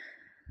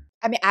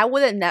 I mean, I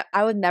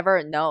would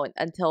never know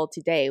until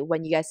today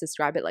when you guys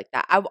describe it like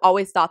that. I've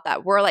always thought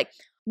that we're like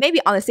maybe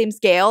on the same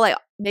scale, like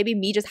maybe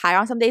me just higher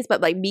on some days,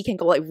 but like me can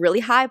go like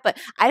really high. But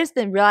I just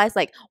didn't realize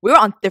like we were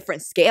on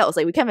different scales.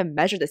 Like we can't even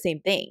measure the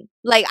same thing.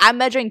 Like I'm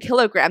measuring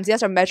kilograms, you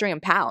guys are measuring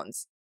in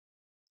pounds.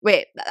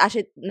 Wait,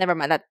 actually, never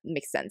mind. That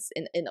makes sense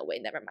in a way.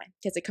 Never mind.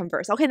 Just a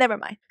converse. Okay, never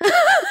mind.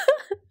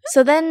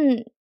 So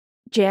then,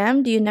 Jam,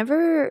 have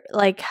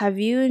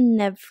you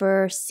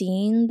never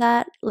seen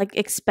that, like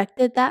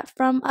expected that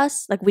from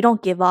us? Like we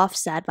don't give off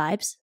sad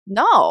vibes?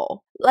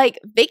 No. Like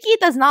Vicky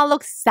does not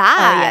look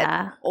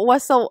sad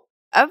whatsoever.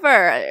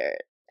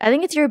 I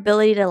think it's your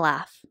ability to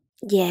laugh.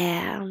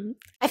 Yeah.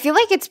 I feel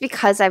like it's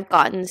because I've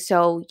gotten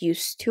so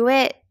used to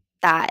it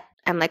that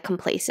I'm like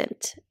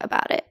complacent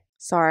about it.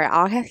 Sorry,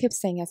 all I keep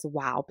saying is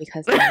wow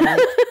because I'm like,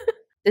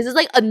 this is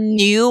like a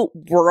new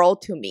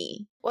world to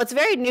me. Well, it's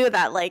very new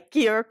that like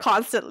you're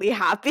constantly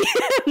happy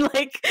and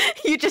like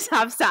you just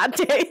have sad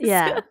days.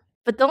 Yeah.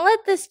 But don't let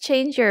this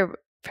change your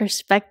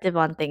perspective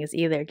on things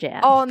either,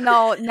 Jam. Oh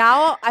no,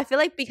 now I feel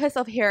like because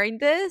of hearing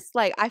this,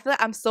 like I feel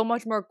like I'm so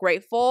much more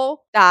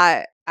grateful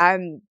that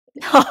I'm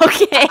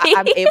okay.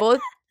 I'm able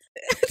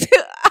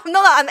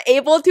I'm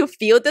able to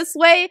feel this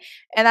way,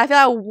 and I feel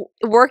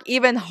I work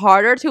even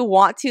harder to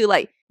want to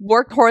like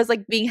work towards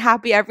like being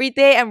happy every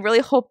day, and really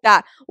hope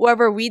that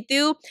whatever we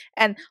do,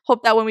 and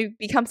hope that when we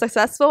become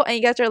successful and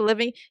you guys are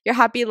living your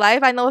happy life,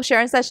 I know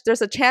Sharon said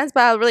there's a chance,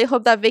 but I really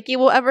hope that Vicky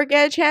will ever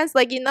get a chance.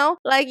 I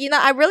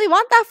really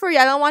want that for you.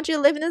 I don't want you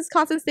to live in this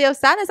constant state of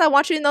sadness. I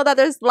want you to know that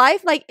there's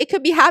life, like it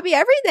could be happy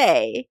every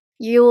day.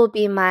 You will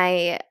be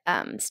my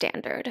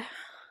standard.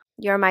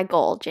 You're my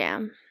goal,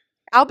 Jam.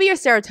 I'll be your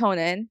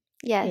serotonin.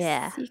 Yes,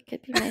 Yeah. you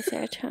could be my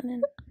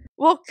serotonin.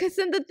 Well, because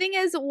then the thing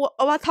is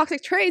about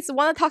toxic traits.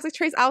 One of the toxic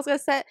traits I was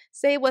gonna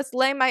say was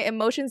letting my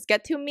emotions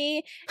get to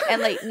me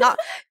and like not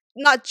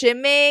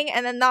gymming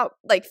and then not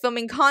like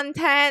filming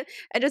content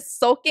and just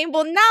soaking.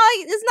 Well, now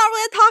it's not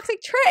really a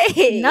toxic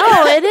trait.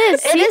 No, it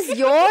is. It is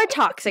your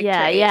toxic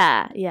trait.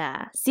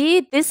 Yeah.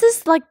 See, this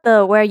is like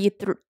the where you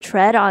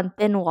tread on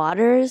thin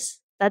waters.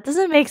 That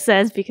doesn't make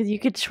sense because you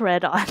could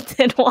tread on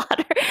thin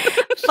water.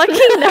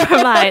 Fucking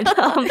never mind.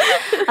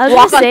 I was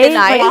Walk gonna on say, thin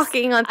ice.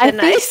 Walking on I thin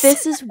think ice.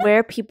 this is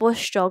where people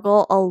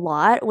struggle a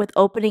lot with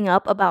opening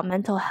up about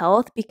mental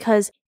health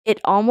because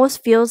it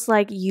almost feels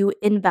like you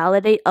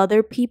invalidate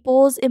other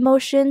people's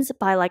emotions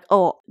by like,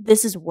 oh,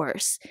 this is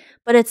worse.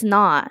 But it's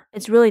not.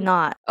 It's really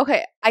not.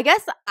 Okay, I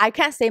guess I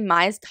can't say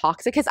mine is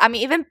toxic because I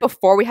mean, even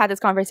before we had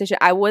this conversation,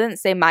 I wouldn't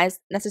say mine is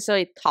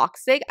necessarily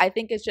toxic. I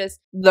think it's just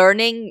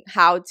learning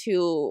how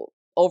to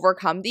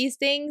overcome these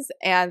things.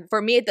 And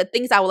for me, the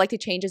things I would like to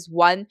change is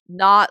one,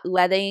 not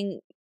letting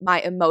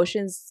my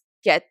emotions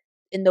get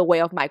in the way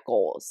of my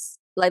goals.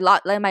 Like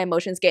not letting my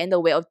emotions get in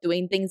the way of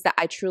doing things that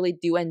I truly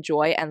do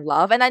enjoy and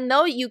love. And I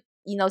know you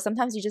know,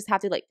 sometimes you just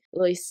have to like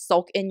really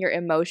soak in your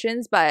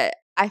emotions, but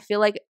I feel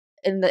like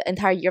in the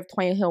entire year of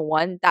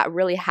 2021 that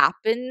really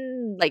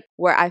happened, like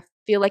where I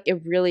feel like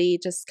it really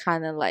just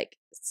kind of like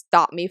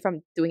stopped me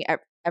from doing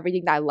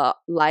everything that I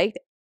liked,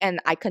 and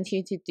I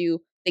continue to do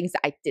things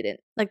that I didn't.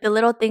 Like the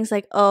little things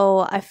like,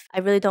 oh, I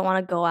really don't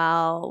want to go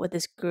out with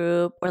this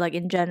group or like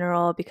in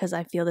general because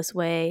I feel this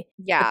way.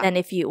 Yeah. But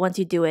then once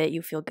you do it,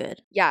 you feel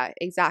good. Yeah,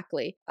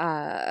 exactly.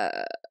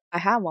 I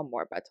have one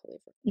more, but I totally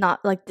forgot. Not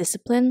like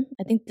discipline.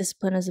 I think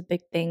discipline is a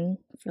big thing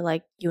for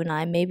like you and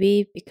I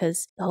maybe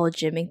because the whole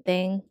gymming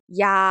thing.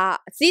 Yeah.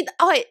 See,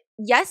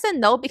 yes and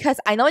no, because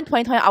I know in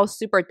 2020 I was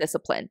super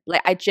disciplined.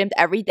 Like I gymmed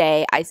every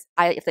day. I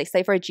like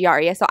say for a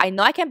GRE, so I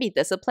know I can be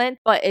disciplined,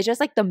 but it's just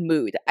like the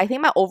mood. I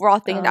think my overall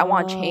thing that I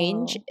want to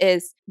change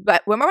is,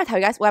 but remember I tell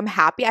you guys when I'm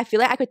happy, I feel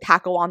like I could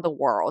tackle on the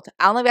world.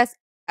 I don't know if you guys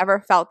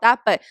ever felt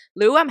that, but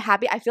Lou, I'm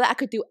happy. I feel like I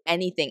could do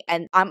anything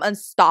and I'm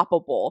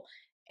unstoppable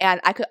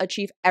and I could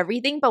achieve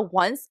everything. But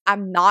once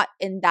I'm not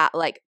in that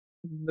like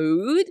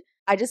mood,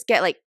 I just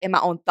get like in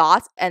my own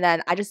thoughts and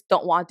then I just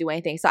don't want to do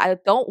anything. So I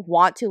don't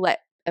want to let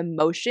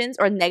emotions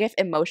or negative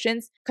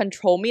emotions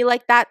control me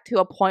like that to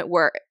a point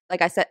where,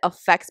 like I said,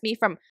 affects me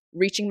from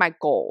reaching my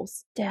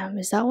goals. Damn,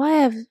 is that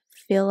why I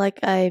feel like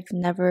I've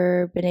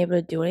never been able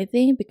to do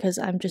anything? Because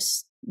I'm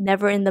just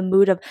never in the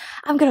mood of,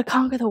 I'm going to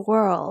conquer the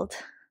world.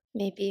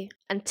 Maybe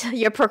until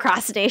your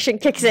procrastination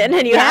kicks in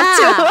and you have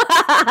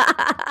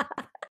to.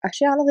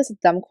 Actually, I know this is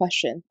a dumb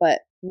question,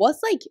 but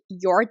what's like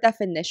your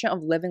definition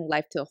of living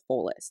life to the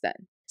fullest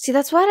then? See,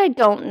 that's what I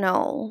don't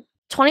know.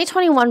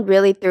 2021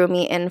 really threw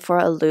me in for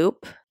a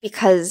loop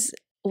because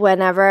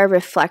whenever I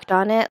reflect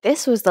on it,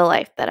 this was the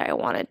life that I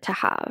wanted to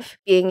have.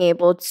 Being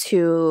able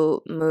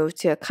to move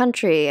to a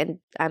country and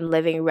I'm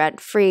living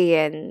rent-free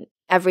and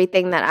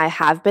everything that I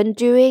have been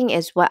doing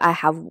is what I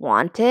have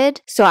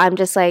wanted. So I'm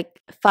just like,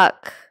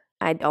 fuck,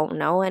 I don't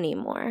know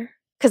anymore.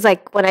 Because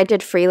like when I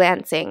did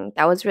freelancing,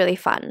 that was really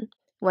fun.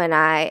 When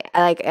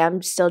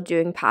I'm still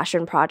doing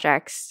passion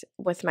projects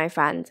with my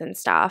friends and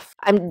stuff.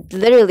 I'm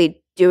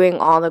literally doing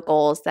all the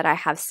goals that I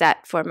have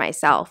set for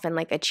myself and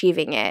like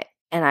achieving it.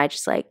 And I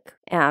just like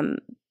am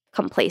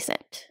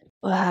complacent.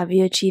 Well, have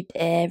you achieved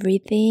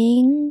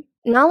everything?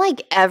 Not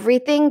like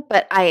everything,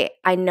 but I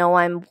know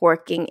I'm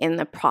working in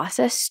the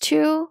process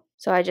too.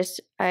 So I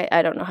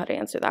don't know how to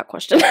answer that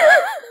question.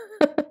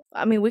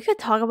 I mean, we could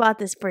talk about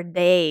this for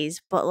days,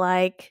 but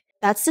like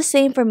that's the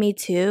same for me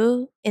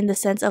too, in the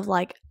sense of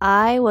like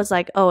I was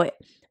like, oh,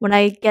 when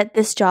I get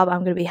this job,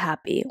 I'm gonna be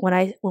happy.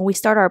 When we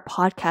start our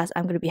podcast,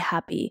 I'm gonna be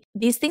happy.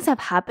 These things have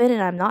happened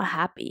and I'm not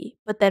happy.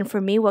 But then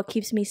for me, what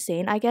keeps me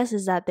sane, I guess,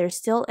 is that there's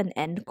still an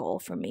end goal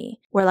for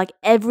me where like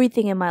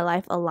everything in my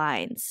life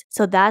aligns.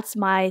 So that's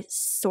my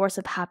source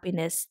of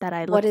happiness that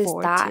I look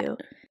forward to.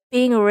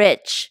 Being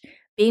rich,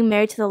 being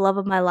married to the love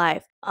of my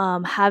life,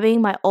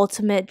 having my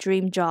ultimate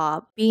dream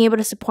job, being able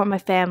to support my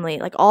family,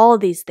 like all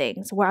of these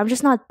things where I'm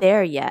just not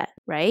there yet,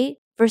 right?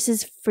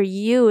 Versus for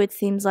you, it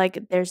seems like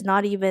there's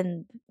not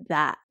even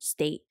that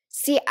state.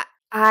 See,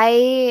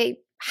 I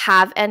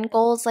have end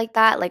goals like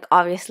that. Like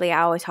obviously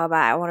I always talk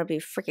about I want to be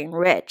freaking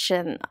rich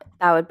and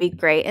that would be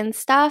great and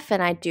stuff.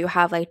 And I do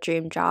have like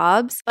dream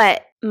jobs.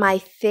 But my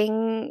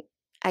thing,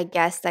 I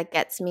guess, that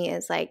gets me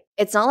is like,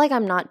 it's not like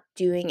I'm not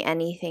doing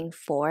anything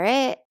for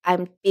it.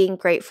 I'm being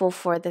grateful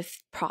for the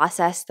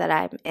process that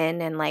I'm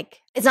in. And like,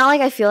 it's not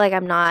like I feel like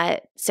I'm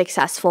not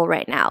successful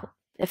right now,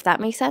 if that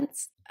makes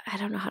sense. I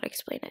don't know how to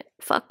explain it.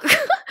 Fuck.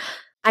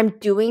 I'm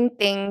doing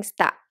things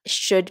that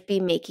should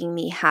be making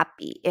me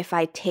happy if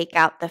I take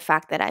out the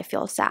fact that I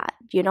feel sad.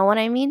 You know what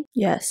I mean?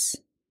 Yes.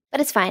 But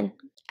it's fine.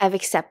 I've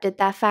accepted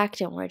that fact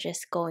and we're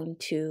just going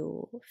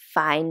to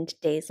find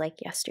days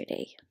like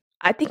yesterday.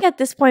 I think at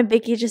this point,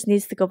 Vicky just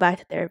needs to go back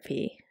to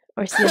therapy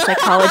or see a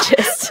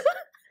psychologist.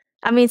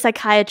 I mean,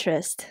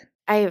 psychiatrist.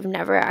 I have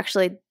never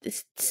actually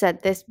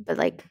said this, but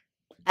like,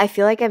 I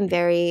feel like I'm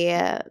very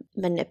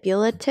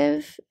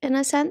manipulative in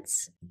a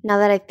sense. Now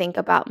that I think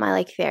about my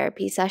like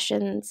therapy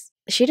sessions,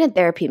 she didn't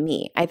therapy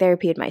me. I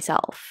therapied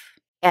myself.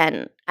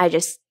 And I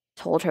just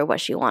told her what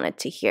she wanted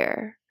to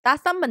hear.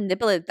 That's not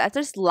manipulative. That's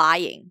just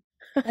lying.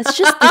 That's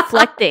just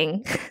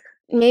deflecting.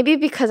 Maybe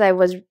because I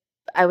was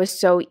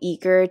so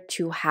eager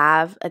to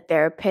have a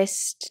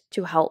therapist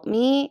to help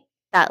me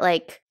that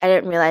like I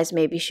didn't realize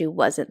maybe she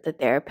wasn't the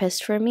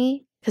therapist for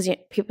me. Because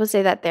people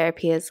say that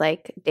therapy is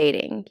like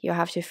dating. You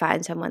have to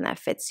find someone that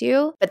fits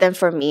you. But then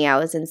for me, I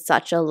was in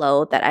such a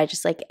low that I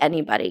just like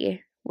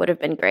anybody would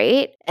have been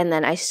great. And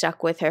then I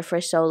stuck with her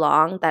for so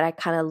long that I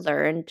kind of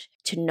learned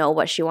to know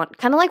what she wanted.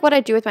 Kind of like what I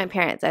do with my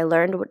parents. I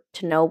learned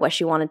to know what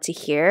she wanted to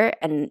hear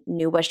and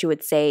knew what she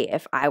would say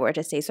if I were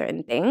to say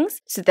certain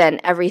things. So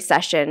then every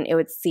session, it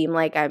would seem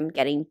like I'm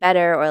getting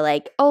better or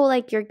like, oh,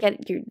 like you're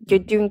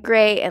doing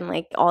great and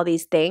like all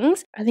these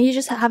things. I think you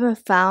just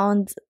haven't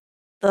found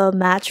the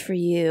match for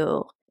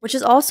you, which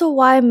is also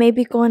why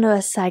maybe going to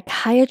a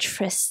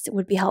psychiatrist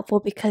would be helpful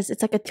because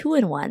it's like a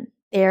 2-in-1.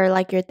 They're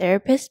like your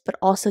therapist, but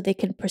also they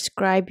can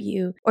prescribe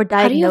you or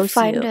diagnose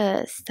you. How do you find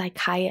a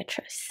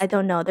psychiatrist? I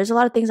don't know. There's a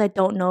lot of things I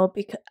don't know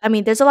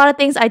there's a lot of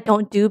things I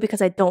don't do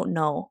because I don't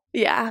know.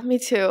 Yeah, me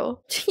too.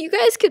 You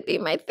guys could be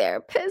my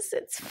therapist.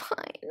 It's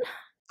fine.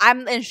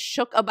 I'm in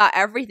shook about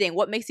everything.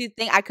 What makes you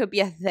think I could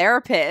be a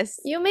therapist?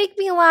 You make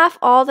me laugh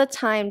all the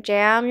time,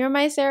 Jam. You're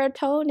my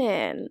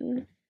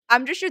serotonin.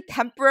 I'm just your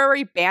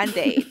temporary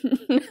band-aid.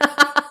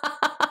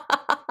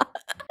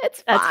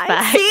 It's That's fine.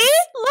 facts. See?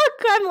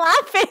 Look, I'm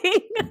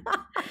laughing.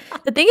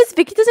 The thing is,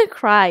 Vicky doesn't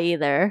cry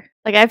either.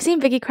 Like, I've seen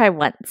Vicky cry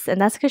once,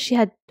 and that's because she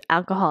had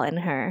alcohol in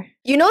her.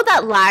 You know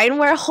that line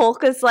where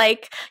Hulk is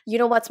like, you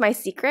know what's my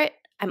secret?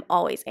 I'm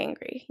always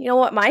angry. You know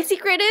what my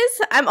secret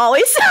is? I'm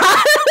always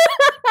sad.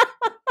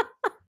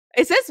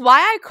 Is this why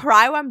I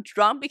cry when I'm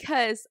drunk?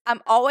 Because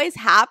I'm always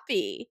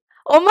happy.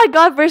 Oh my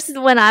god, versus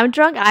when I'm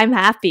drunk, I'm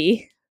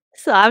happy.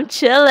 So I'm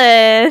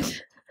chilling.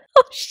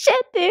 Oh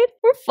shit, dude.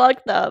 We're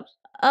fucked up.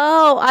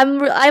 Oh,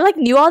 I like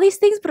knew all these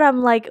things, but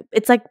I'm like,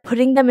 it's like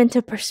putting them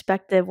into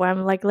perspective where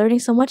I'm like learning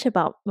so much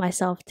about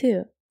myself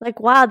too. Like,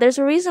 wow, there's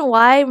a reason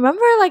why.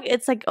 Remember, like,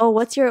 it's like, oh,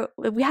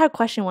 we had a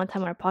question one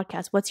time on our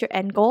podcast, what's your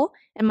end goal?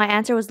 And my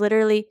answer was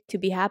literally to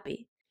be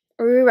happy.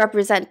 We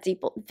represent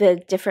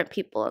the different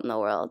people in the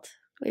world.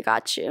 We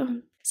got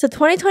you. So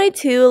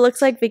 2022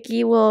 looks like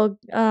Vicky will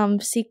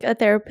seek a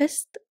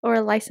therapist or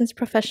a licensed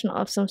professional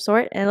of some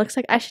sort. And it looks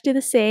like I should do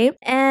the same.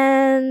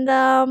 And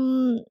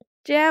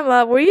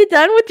Jamma, were you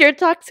done with your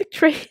toxic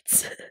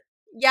traits?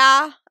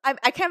 Yeah,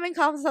 I can't even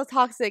call myself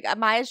toxic.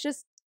 Mine is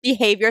just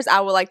behaviors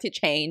I would like to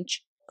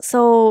change.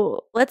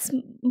 So let's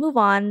move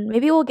on.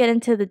 Maybe we'll get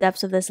into the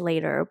depths of this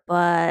later,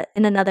 but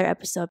in another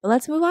episode. But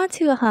let's move on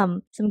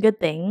to some good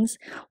things.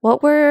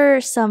 What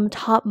were some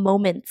top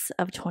moments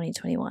of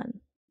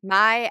 2021?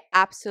 My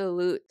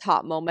absolute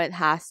top moment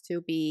has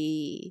to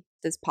be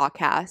this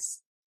podcast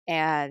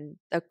and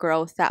the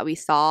growth that we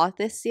saw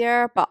this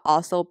year, but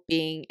also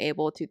being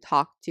able to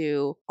talk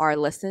to our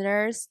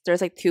listeners.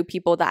 There's like 2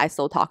 people that I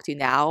still talk to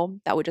now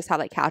that we just have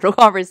like casual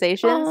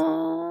conversations.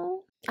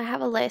 Oh, I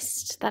have a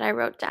list that I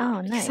wrote down.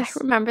 Oh, nice. Because I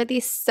remember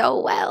these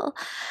so well.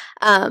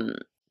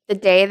 The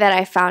day that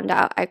I found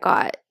out I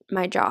got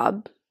my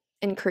job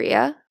in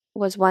Korea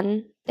was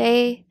one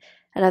day.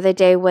 Another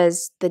day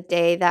was the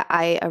day that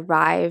I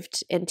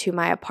arrived into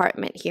my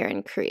apartment here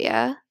in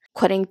Korea.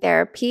 Quitting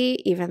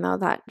therapy, even though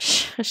that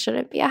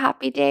shouldn't be a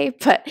happy day.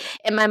 But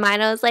in my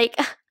mind, I was like,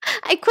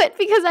 I quit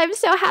because I'm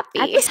so happy.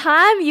 At the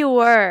time, you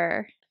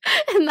were.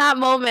 In that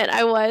moment,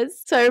 I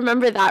was. So I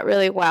remember that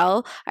really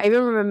well. I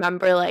even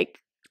remember like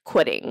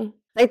quitting.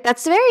 Like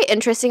that's very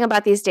interesting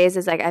about these days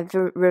is like I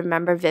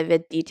remember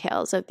vivid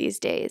details of these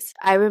days.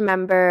 I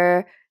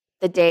remember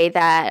the day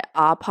that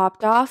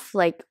popped off,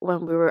 like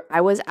when I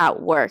was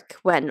at work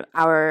when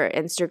our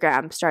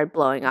Instagram started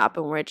blowing up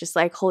and we're just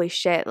like, holy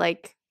shit,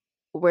 like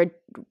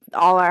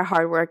all our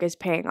hard work is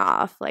paying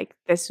off. Like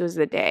this was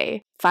the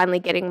day. Finally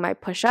getting my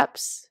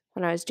push-ups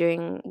when I was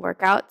doing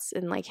workouts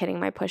and like hitting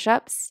my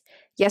push-ups.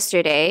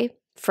 Yesterday,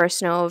 first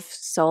snow of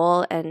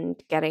Seoul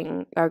and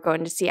going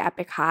to see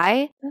Epic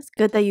High. That's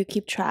good that you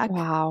keep track.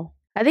 Wow.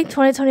 I think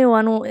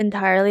 2021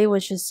 entirely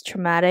was just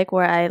traumatic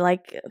where I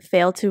like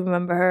failed to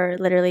remember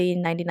literally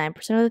 99%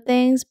 of the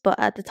things. But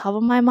at the top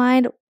of my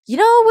mind, you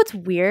know what's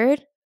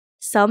weird?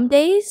 Some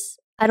days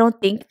I don't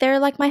think they're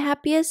like my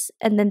happiest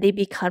and then they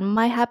become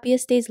my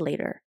happiest days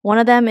later. One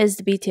of them is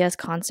the BTS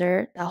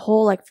concert. That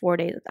whole like 4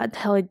 days, I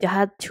tell you, I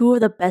had 2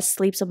 of the best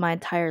sleeps of my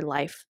entire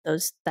life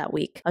that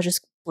week. I was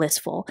just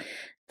blissful.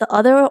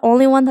 The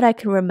only one that I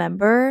can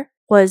remember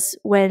was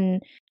when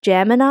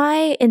Jam and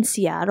I in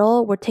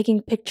Seattle were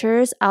taking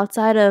pictures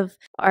outside of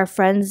our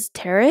friend's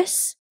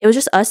terrace. It was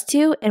just us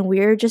 2 and we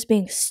were just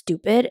being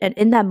stupid. And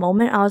in that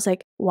moment, I was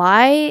like,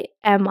 why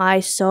am I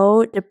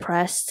so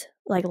depressed?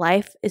 Like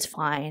life is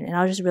fine. And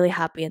I was just really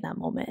happy in that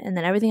moment. And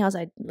then everything else,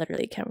 I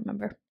literally can't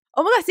remember.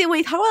 Oh my god, see, when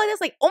you talk about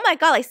this, like, oh my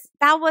god, like,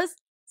 that was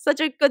such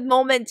a good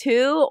moment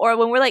too. Or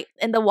when we're like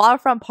in the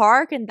waterfront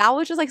park, and that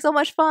was just like so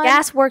much fun.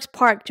 Gasworks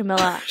Park,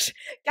 Jamila.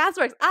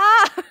 Gasworks.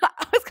 I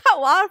was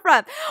called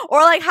waterfront.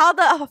 Or like how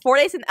the 4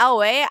 days in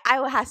LA,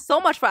 I had so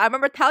much fun. I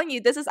remember telling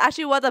you this is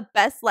actually one of the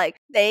best like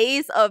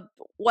days of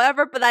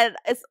whatever, but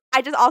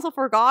I just also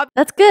forgot.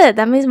 That's good.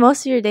 That means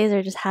most of your days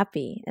are just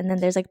happy. And then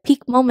there's like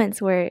peak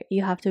moments where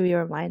you have to be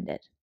reminded.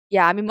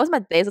 Yeah, I mean, most of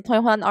my days of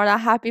 2021 are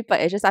not happy, but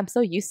it's just I'm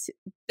so used to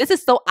this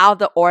is so out of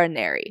the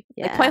ordinary.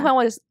 Yeah. Like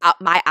 2021 was out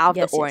of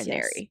Yes, the yes,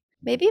 ordinary. yes.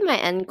 Maybe my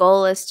end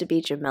goal is to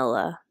be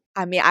Jamila.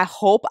 I mean, I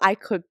hope I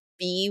could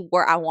be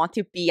where I want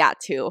to be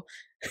at too.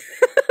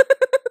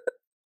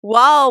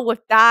 Well, with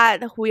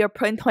that, we are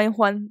putting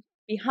 21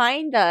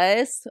 behind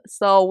us.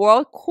 So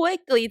we'll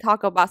quickly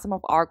talk about some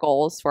of our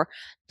goals for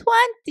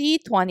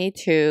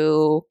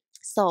 2022.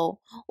 So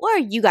what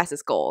are you guys'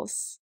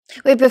 goals?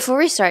 Wait, before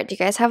we start, do you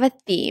guys have a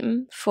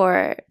theme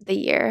for the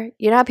year?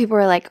 You know how people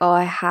are like, oh,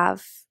 I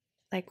have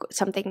like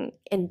something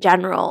in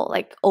general,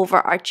 like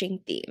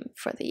overarching theme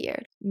for the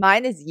year.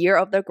 Mine is year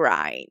of the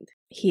grind.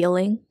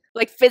 Healing.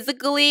 Like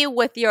physically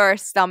with your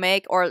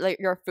stomach or like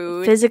your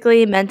food.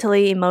 Physically,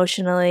 mentally,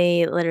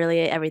 emotionally, literally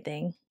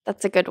everything.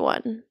 That's a good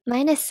one.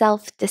 Mine is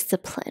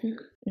self-discipline.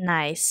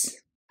 Nice.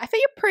 I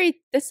think you're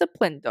pretty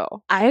disciplined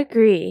though. I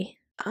agree.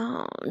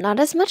 Not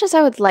as much as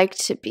I would like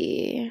to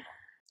be.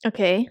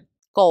 Okay.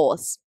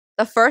 Goals.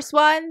 The first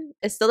one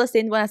is still the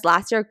same one as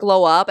last year,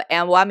 glow up.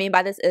 And what I mean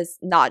by this is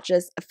not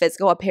just a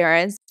physical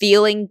appearance,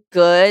 feeling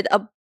good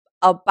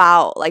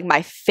about like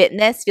my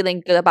fitness,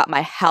 feeling good about my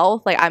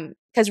health. Like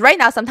because right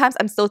now sometimes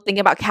I'm still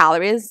thinking about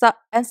calories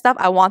and stuff.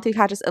 I want to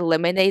kind of just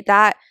eliminate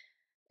that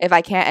if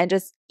I can and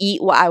just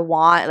eat what I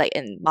want, like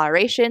in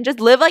moderation. Just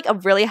live like a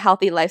really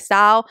healthy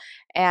lifestyle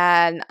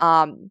and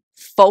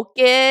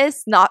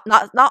focus, not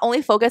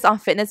only focus on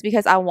fitness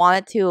because I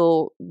wanted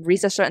to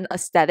reach a certain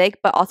aesthetic,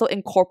 but also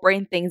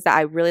incorporating things that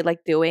I really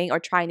like doing or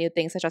trying new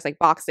things such as like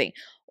boxing,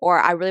 or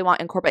I really want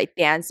to incorporate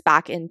dance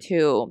back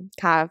into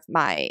kind of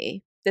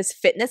this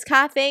fitness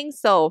kind of thing.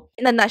 So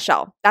in a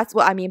nutshell, that's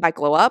what I mean by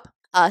glow up.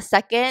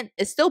 Second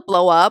is still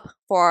blow up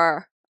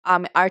for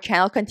our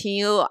channel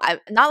continue.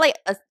 Not like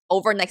a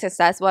overnight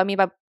success. What I mean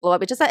by blow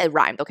up, it's just that it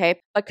rhymed, okay?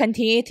 But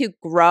continue to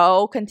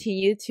grow,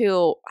 continue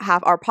to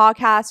have our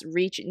podcast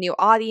reach new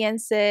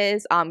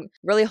audiences.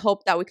 Really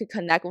hope that we could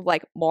connect with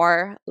like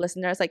more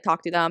listeners, like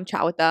talk to them,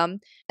 chat with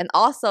them. And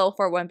also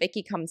for when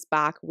Vicky comes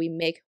back, we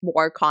make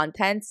more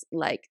content.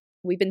 Like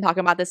we've been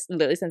talking about this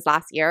literally since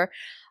last year,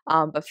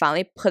 but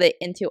finally put it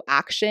into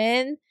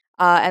action.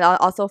 And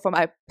also for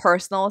my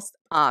personal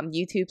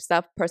YouTube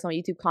stuff, personal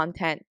YouTube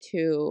content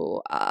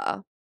to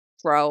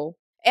grow.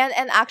 And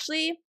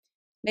actually,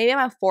 maybe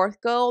my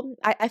fourth goal,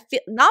 I feel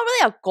not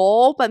really a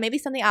goal, but maybe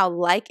something I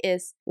like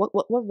is what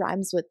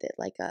rhymes with it,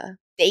 like a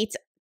date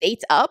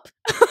up.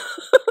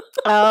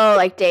 Oh,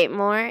 like date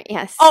more?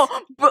 Yes. Oh,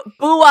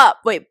 boo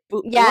up. Wait,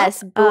 boo.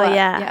 Yes. Boo boo up. up.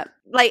 Yeah.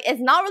 Like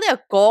it's not really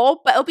a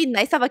goal, but it would be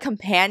nice to have a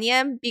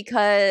companion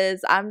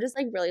because I'm just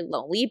like really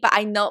lonely. But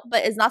I know,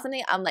 but it's not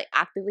something I'm like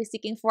actively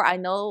seeking for. I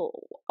know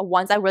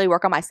once I really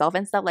work on myself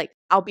and stuff, like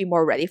I'll be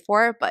more ready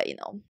for it. But you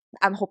know,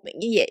 I'm hoping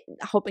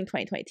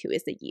 2022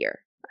 is the year.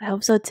 I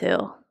hope so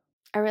too.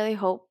 I really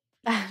hope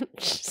that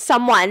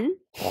someone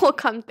will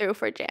come through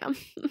for Jam.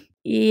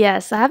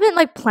 Yes, I haven't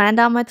like planned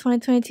out my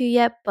 2022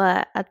 yet,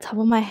 but at the top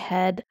of my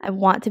head, I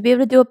want to be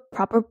able to do a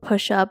proper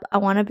push-up. I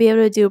want to be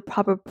able to do a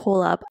proper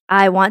pull-up.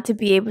 I want to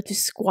be able to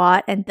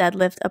squat and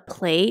deadlift a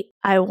plate.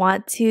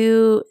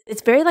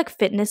 It's very like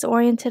fitness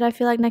oriented, I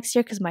feel like next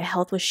year because my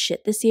health was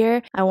shit this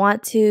year. I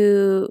want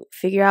to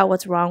figure out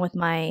what's wrong with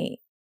my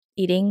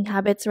eating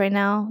habits right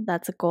now.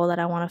 That's a goal that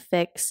I want to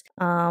fix.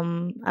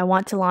 I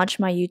want to launch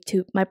my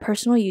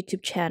personal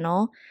YouTube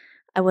channel.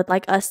 I would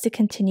like us to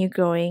continue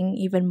growing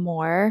even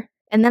more.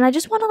 And then I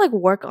just want to like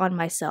work on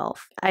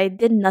myself. I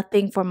did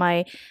nothing for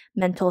my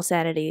mental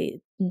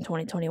sanity in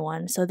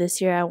 2021. So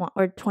this year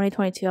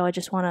 2022, I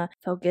just want to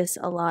focus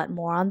a lot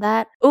more on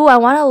that. Ooh, I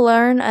want to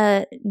learn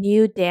a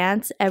new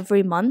dance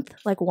every month,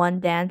 like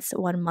one dance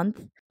 1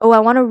 month. Oh, I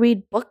want to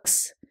read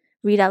books,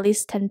 read at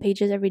least 10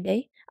 pages every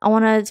day. I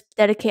want to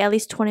dedicate at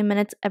least 20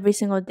 minutes every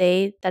single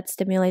day that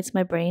stimulates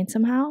my brain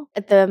somehow.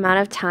 The amount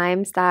of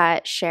times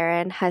that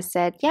Sharon has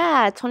said,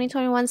 yeah,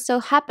 2021 is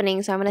still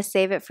happening, so I'm going to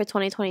save it for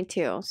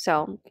 2022.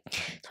 So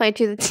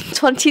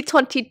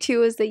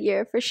 2022 is the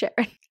year for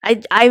Sharon.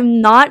 I'm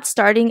not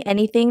starting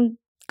anything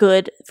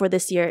good for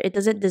this year. It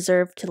doesn't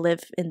deserve to live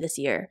in this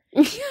year.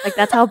 Like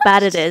that's how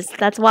bad it is.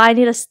 That's why I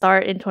need to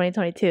start in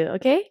 2022,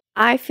 okay?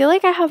 I feel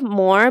like I have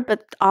more,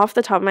 but off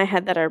the top of my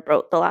head that I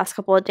wrote the last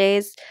couple of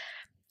days,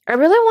 I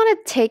really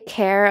want to take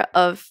care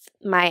of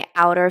my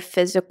outer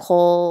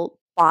physical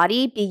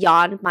body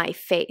beyond my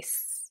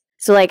face.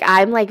 So like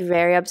I'm like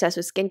very obsessed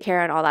with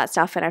skincare and all that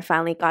stuff, and I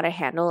finally got a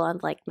handle on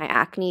like my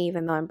acne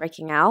even though I'm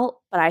breaking out,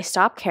 but I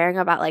stopped caring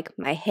about like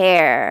my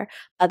hair,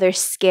 other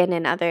skin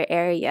in other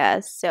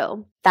areas.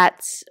 So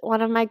that's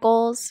one of my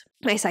goals.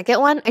 My second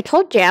one, I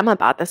told Jam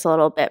about this a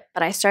little bit,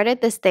 but I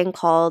started this thing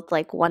called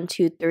like 1,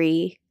 2,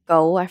 3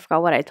 go. I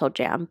forgot what I told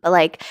Jam, but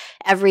like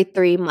every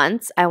 3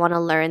 months, I want to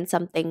learn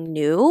something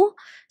new.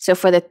 So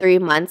for the 3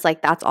 months,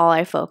 like that's all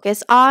I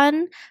focus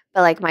on.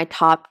 But like my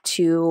top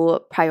 2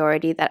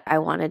 priority that I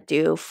want to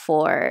do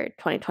for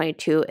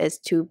 2022 is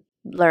to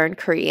learn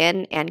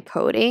Korean and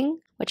coding,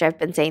 which I've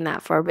been saying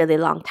that for a really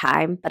long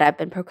time, but I've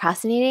been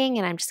procrastinating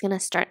and I'm just going to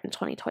start in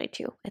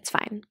 2022. It's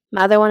fine.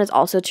 My other one is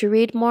also to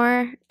read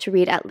more, to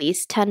read at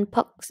least 10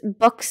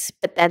 books,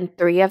 but then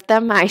 3 of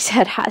them I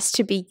said has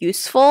to be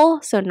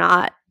useful, so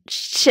not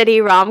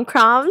shitty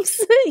rom-coms.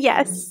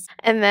 Yes.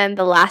 And then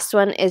the last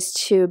one is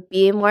to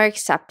be more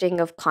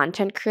accepting of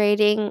content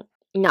creating,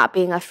 not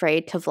being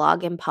afraid to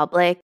vlog in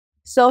public.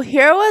 So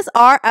here was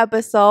our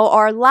episode,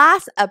 our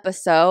last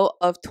episode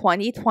of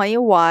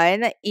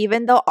 2021.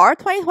 Even though our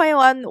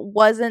 2021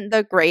 wasn't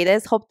the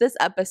greatest, hope this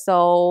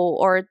episode,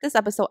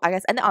 I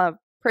guess, ended on a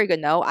pretty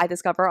good note. I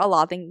discovered a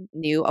lot of things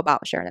new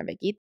about Sharon and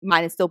Vicky.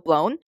 Mine is still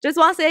blown. Just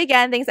want to say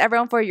again, thanks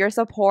everyone for your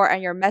support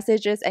and your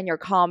messages and your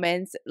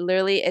comments.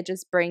 Literally, it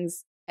just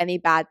brings any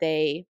bad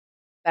day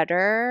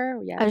better.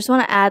 Yeah. I just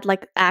want to add,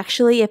 like,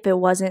 actually, if it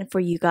wasn't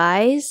for you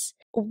guys,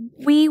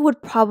 we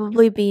would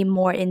probably be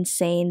more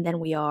insane than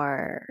we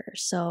are.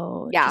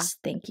 So just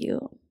thank you.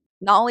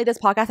 Not only this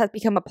podcast has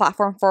become a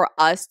platform for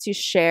us to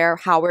share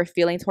how we're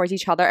feeling towards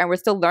each other, and we're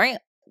still learning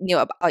new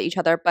about each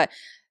other, but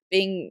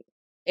being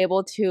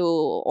able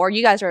to, or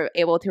you guys are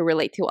able to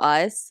relate to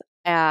us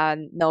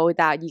and know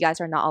that you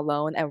guys are not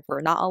alone and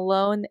we're not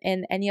alone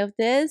in any of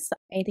this.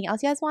 Anything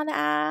else you guys want to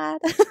add?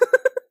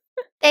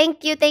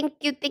 Thank you, thank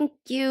you, thank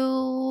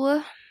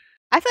you.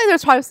 I feel like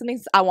there's probably some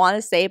things I want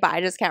to say, but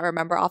I just can't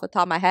remember off the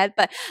top of my head.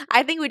 But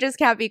I think we just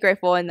can't be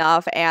grateful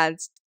enough, and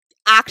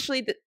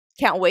actually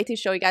can't wait to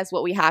show you guys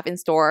what we have in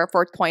store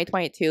for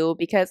 2022,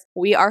 because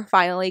we are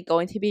finally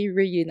going to be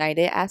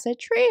reunited as a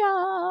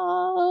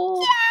trio.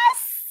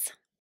 Yes!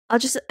 I'll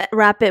just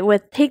wrap it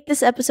with, take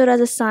this episode as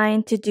a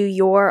sign to do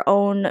your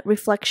own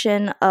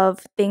reflection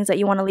of things that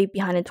you want to leave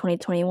behind in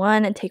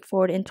 2021 and take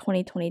forward in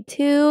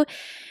 2022.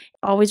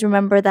 Always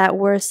remember that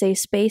we're a safe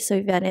space,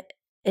 so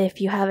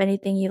if you have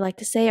anything you'd like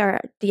to say, our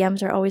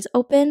DMs are always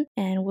open,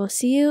 and we'll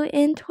see you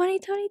in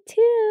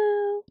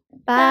 2022.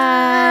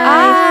 Bye.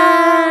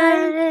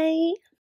 Bye.